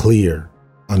and clear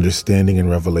understanding and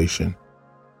revelation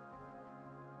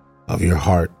of your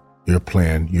heart, your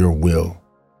plan, your will,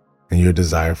 and your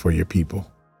desire for your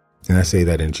people. And I say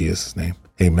that in Jesus' name.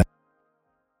 Amen.